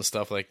models and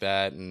stuff like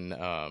that. And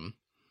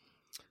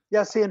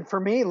see, and for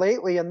me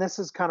lately, and this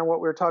is kind of what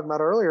we were talking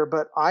about earlier,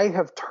 but I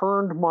have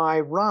turned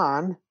my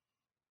run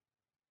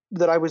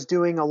that I was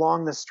doing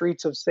along the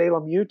streets of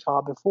Salem,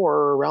 Utah before,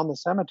 or around the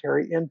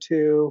cemetery,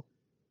 into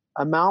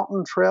a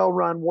mountain trail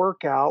run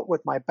workout with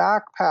my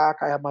backpack.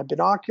 I have my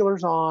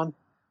binoculars on,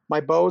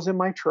 my bow's in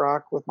my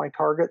truck with my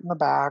target in the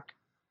back.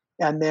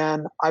 And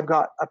then I've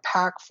got a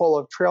pack full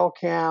of trail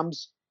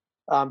cams,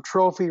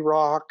 trophy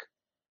rock,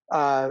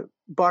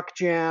 buck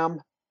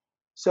jam.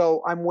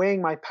 So I'm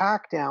weighing my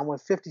pack down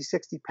with 50,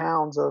 60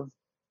 pounds of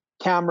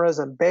cameras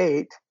and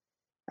bait.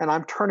 And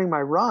I'm turning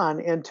my run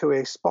into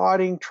a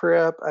spotting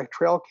trip, a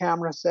trail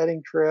camera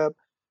setting trip,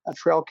 a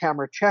trail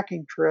camera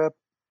checking trip.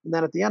 And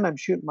then at the end, I'm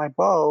shooting my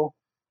bow.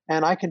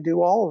 And I can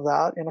do all of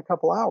that in a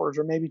couple hours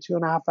or maybe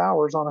 2.5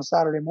 hours on a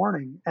Saturday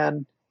morning.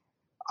 And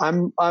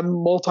I'm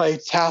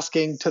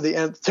multitasking to the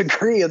nth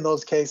degree in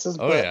those cases,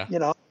 but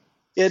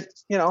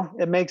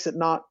it makes it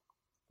not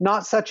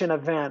such an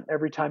event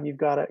every time you've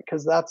got it.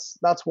 Cause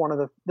that's one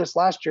of this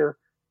last year,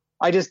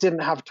 I just didn't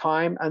have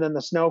time. And then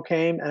the snow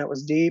came and it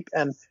was deep.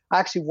 And I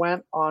actually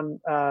went on,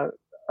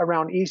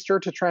 around Easter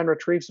to try and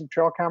retrieve some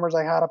trail cameras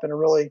I had up in a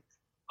really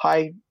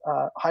high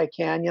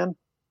canyon.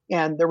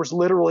 and there was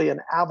literally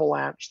an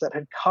avalanche that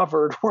had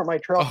covered where my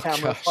trail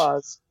camera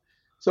was.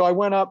 So I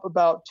went up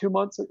about 2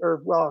 months,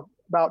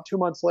 about 2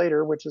 months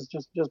later, which is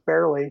just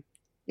barely,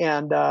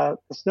 and the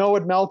snow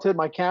had melted.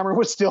 My camera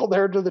was still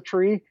there to the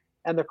tree,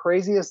 and the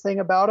craziest thing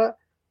about it,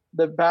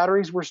 the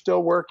batteries were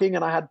still working,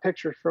 and I had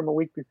pictures from a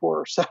week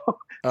before. So,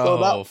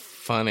 that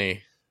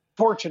funny.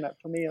 Fortunate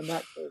for me in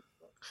that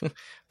case.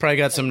 Probably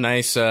got some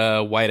nice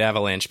white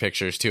avalanche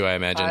pictures too, I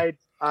imagine.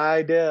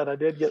 I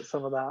did get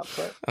some of that,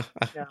 but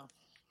yeah.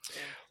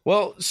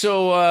 Well,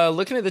 so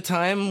looking at the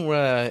time,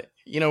 we're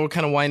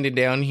kind of winding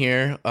down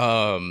here.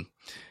 I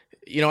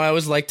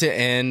always like to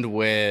end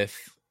with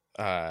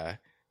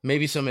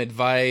maybe some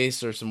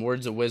advice or some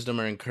words of wisdom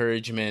or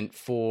encouragement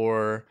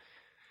for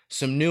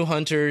some new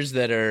hunters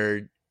that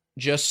are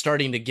just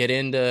starting to get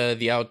into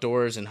the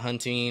outdoors and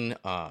hunting,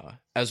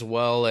 as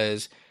well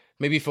as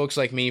maybe folks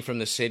like me from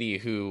the city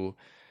who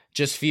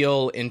just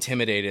feel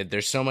intimidated.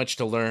 There's so much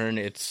to learn.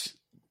 It's,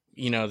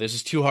 this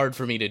is too hard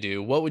for me to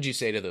do. What would you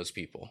say to those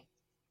people?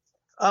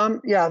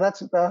 Yeah,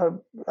 that's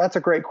a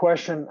great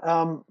question.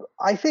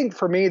 I think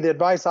for me, the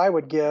advice I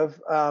would give,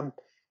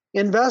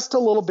 invest a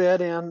little bit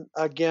in,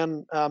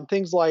 again,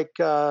 things like,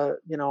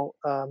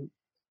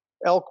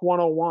 Elk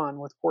 101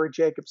 with Corey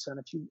Jacobson.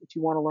 If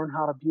you want to learn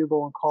how to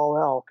bugle and call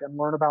elk and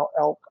learn about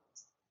elk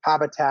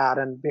habitat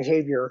and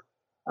behavior,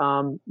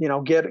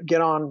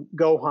 get on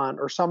Go Hunt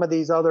or some of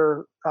these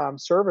other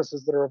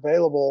services that are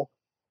available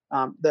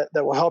that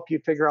will help you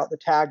figure out the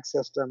tag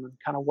system and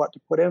kind of what to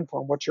put in for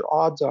them, what your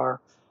odds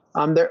are.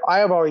 I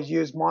have always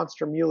used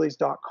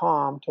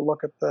monstermuleys.com to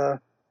look at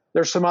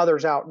there's some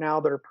others out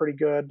now that are pretty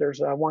good. There's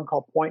one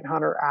called Point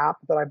Hunter app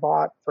that I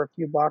bought for a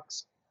few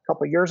bucks a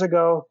couple of years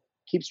ago.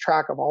 Keeps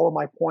track of all of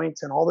my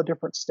points in all the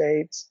different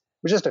states.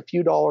 It was just a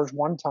few dollars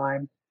one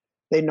time.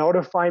 They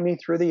notify me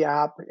through the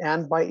app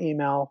and by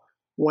email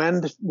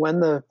when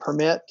the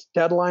permit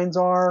deadlines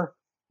are,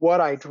 what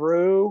I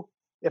drew,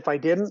 if I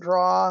didn't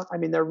draw. I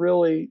mean, they're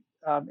really,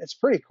 it's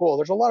pretty cool.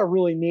 There's a lot of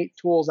really neat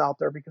tools out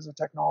there because of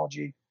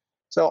technology.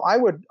 So I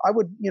would,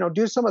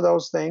 do some of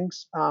those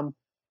things.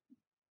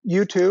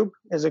 YouTube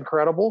is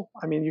incredible.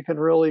 I mean, you can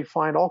really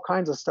find all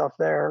kinds of stuff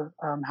there.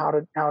 How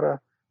to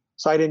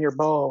sight in your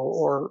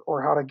bow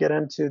or how to get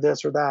into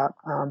this or that.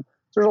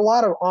 There's a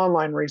lot of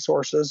online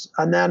resources.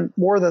 And then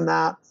more than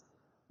that,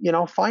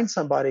 find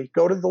somebody,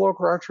 go to the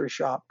local archery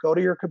shop, go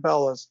to your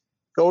Cabela's,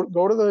 go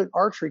to the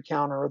archery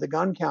counter or the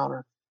gun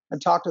counter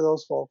and talk to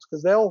those folks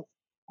because they'll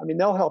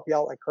help you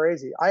out like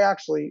crazy. I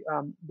actually,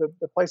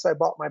 the place I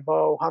bought my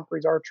bow,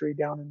 Humphrey's Archery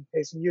down in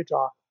Payson,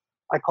 Utah,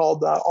 I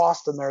called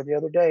Austin there the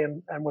other day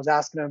and was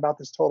asking him about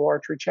this total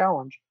archery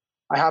challenge.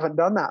 I haven't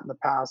done that in the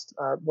past.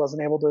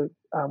 Wasn't able to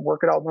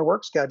work it out in my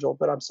work schedule,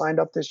 but I'm signed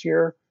up this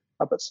year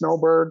up at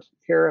Snowbird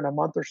here in a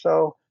month or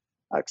so.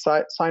 I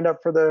signed up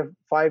for the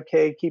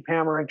 5K Keep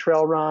Hammering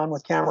Trail Run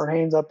with Cameron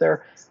Haynes up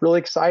there. Really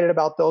excited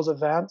about those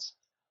events.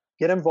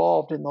 Get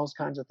involved in those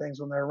kinds of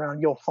things when they're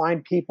around. You'll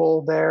find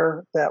people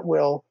there that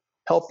will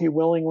help you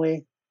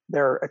willingly.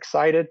 They're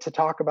excited to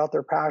talk about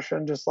their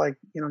passion, just like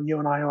you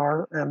and I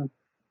are. And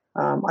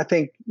I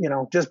think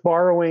just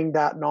borrowing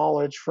that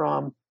knowledge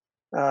from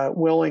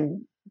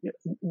willing,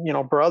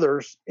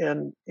 brothers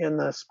in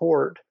the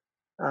sport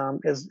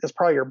is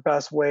probably your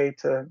best way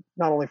to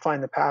not only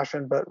find the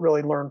passion, but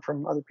really learn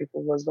from other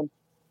people's wisdom.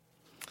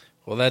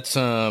 Well, that's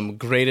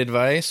great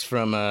advice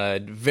from a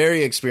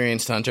very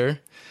experienced hunter.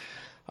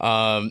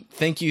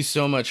 Thank you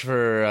so much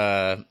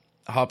for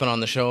hopping on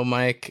the show,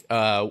 Mike.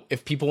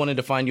 If people wanted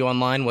to find you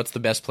online, what's the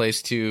best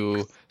place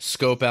to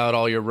scope out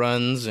all your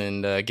runs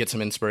and get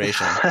some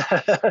inspiration?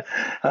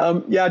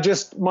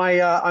 Just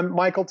I'm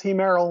Michael T.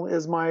 Merrill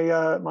is my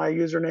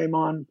username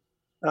on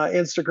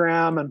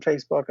Instagram and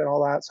Facebook and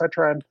all that. So I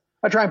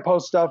try and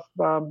post stuff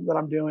that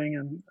I'm doing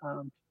and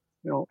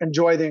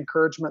enjoy the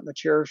encouragement and the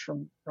cheers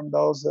from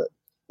those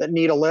that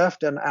need a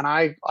lift. And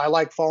I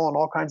like following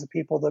all kinds of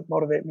people that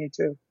motivate me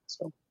too.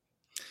 So.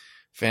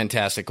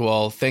 Fantastic.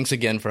 Well, thanks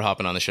again for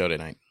hopping on the show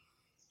tonight.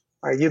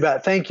 All right, you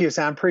bet. Thank you,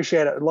 Sam.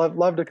 Appreciate it.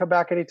 Love to come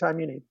back anytime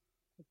you need.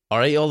 All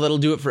right, y'all, that'll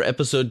do it for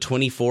episode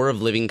 24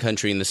 of Living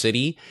Country in the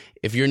City.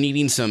 If you're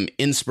needing some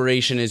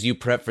inspiration as you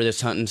prep for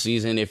this hunting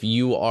season, if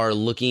you are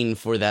looking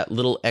for that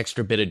little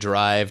extra bit of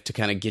drive to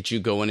kind of get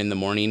you going in the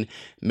morning,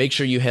 make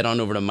sure you head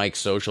on over to Mike's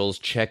socials,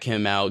 check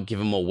him out,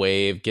 give him a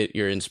wave, get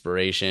your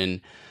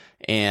inspiration.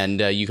 And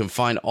you can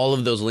find all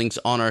of those links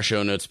on our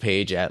show notes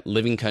page at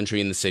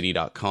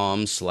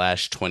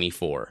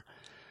livingcountryinthecity.com/24.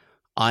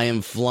 I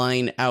am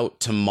flying out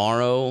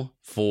tomorrow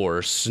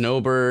for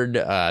Snowbird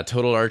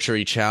Total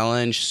Archery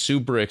Challenge.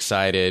 Super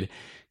excited.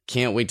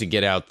 Can't wait to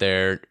get out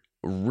there.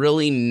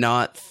 Really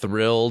not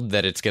thrilled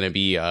that it's going to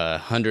be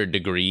 100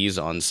 degrees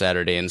on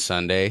Saturday and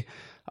Sunday.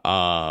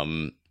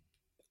 I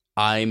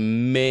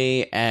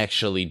may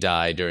actually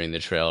die during the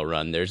trail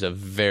run. There's a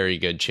very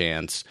good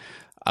chance.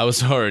 I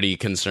was already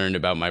concerned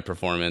about my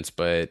performance,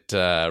 but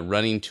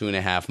running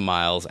 2.5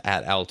 miles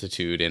at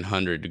altitude in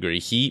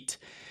 100-degree heat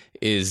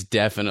is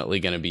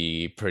definitely going to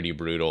be pretty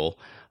brutal.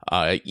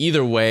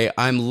 Either way,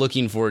 I'm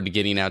looking forward to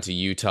getting out to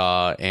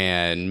Utah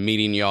and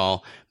meeting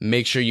y'all.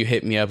 Make sure you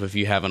hit me up if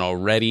you haven't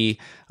already.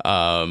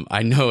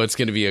 I know it's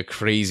going to be a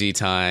crazy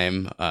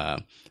time.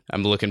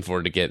 I'm looking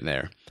forward to getting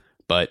there.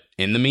 But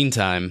in the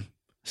meantime,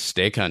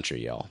 stay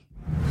country, y'all.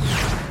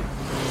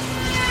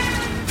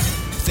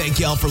 Thank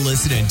y'all for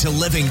listening to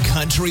Living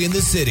Country in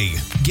the City.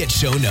 Get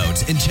show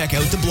notes and check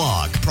out the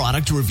blog,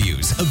 product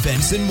reviews,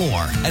 events, and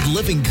more at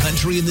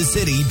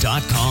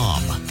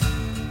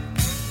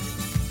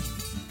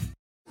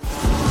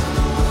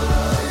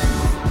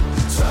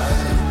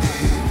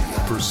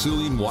livingcountryinthecity.com.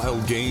 Pursuing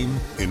wild game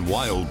in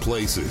wild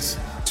places.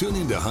 Tune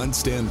in to Hunt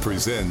Stand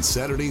Presents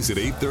Saturdays at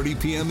 8:30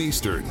 p.m.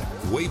 Eastern.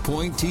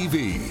 Waypoint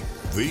TV,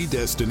 the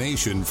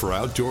destination for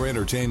outdoor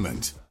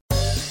entertainment.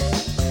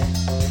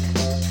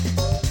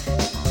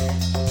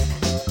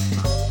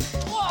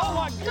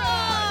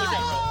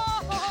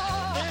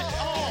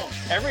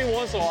 Every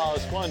once in a while,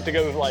 it's fun to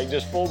go like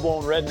just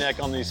full-blown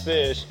redneck on these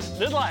fish.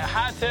 This is like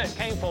high-tech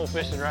cane pole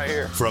fishing right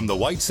here. From the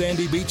white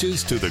sandy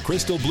beaches to the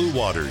crystal blue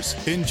waters,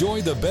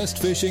 enjoy the best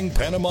fishing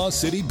Panama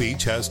City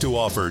Beach has to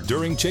offer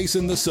during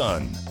Chasing the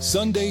Sun.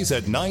 Sundays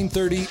at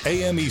 9:30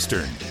 a.m.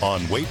 Eastern on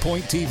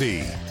Waypoint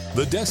TV,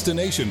 the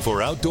destination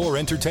for outdoor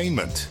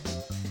entertainment.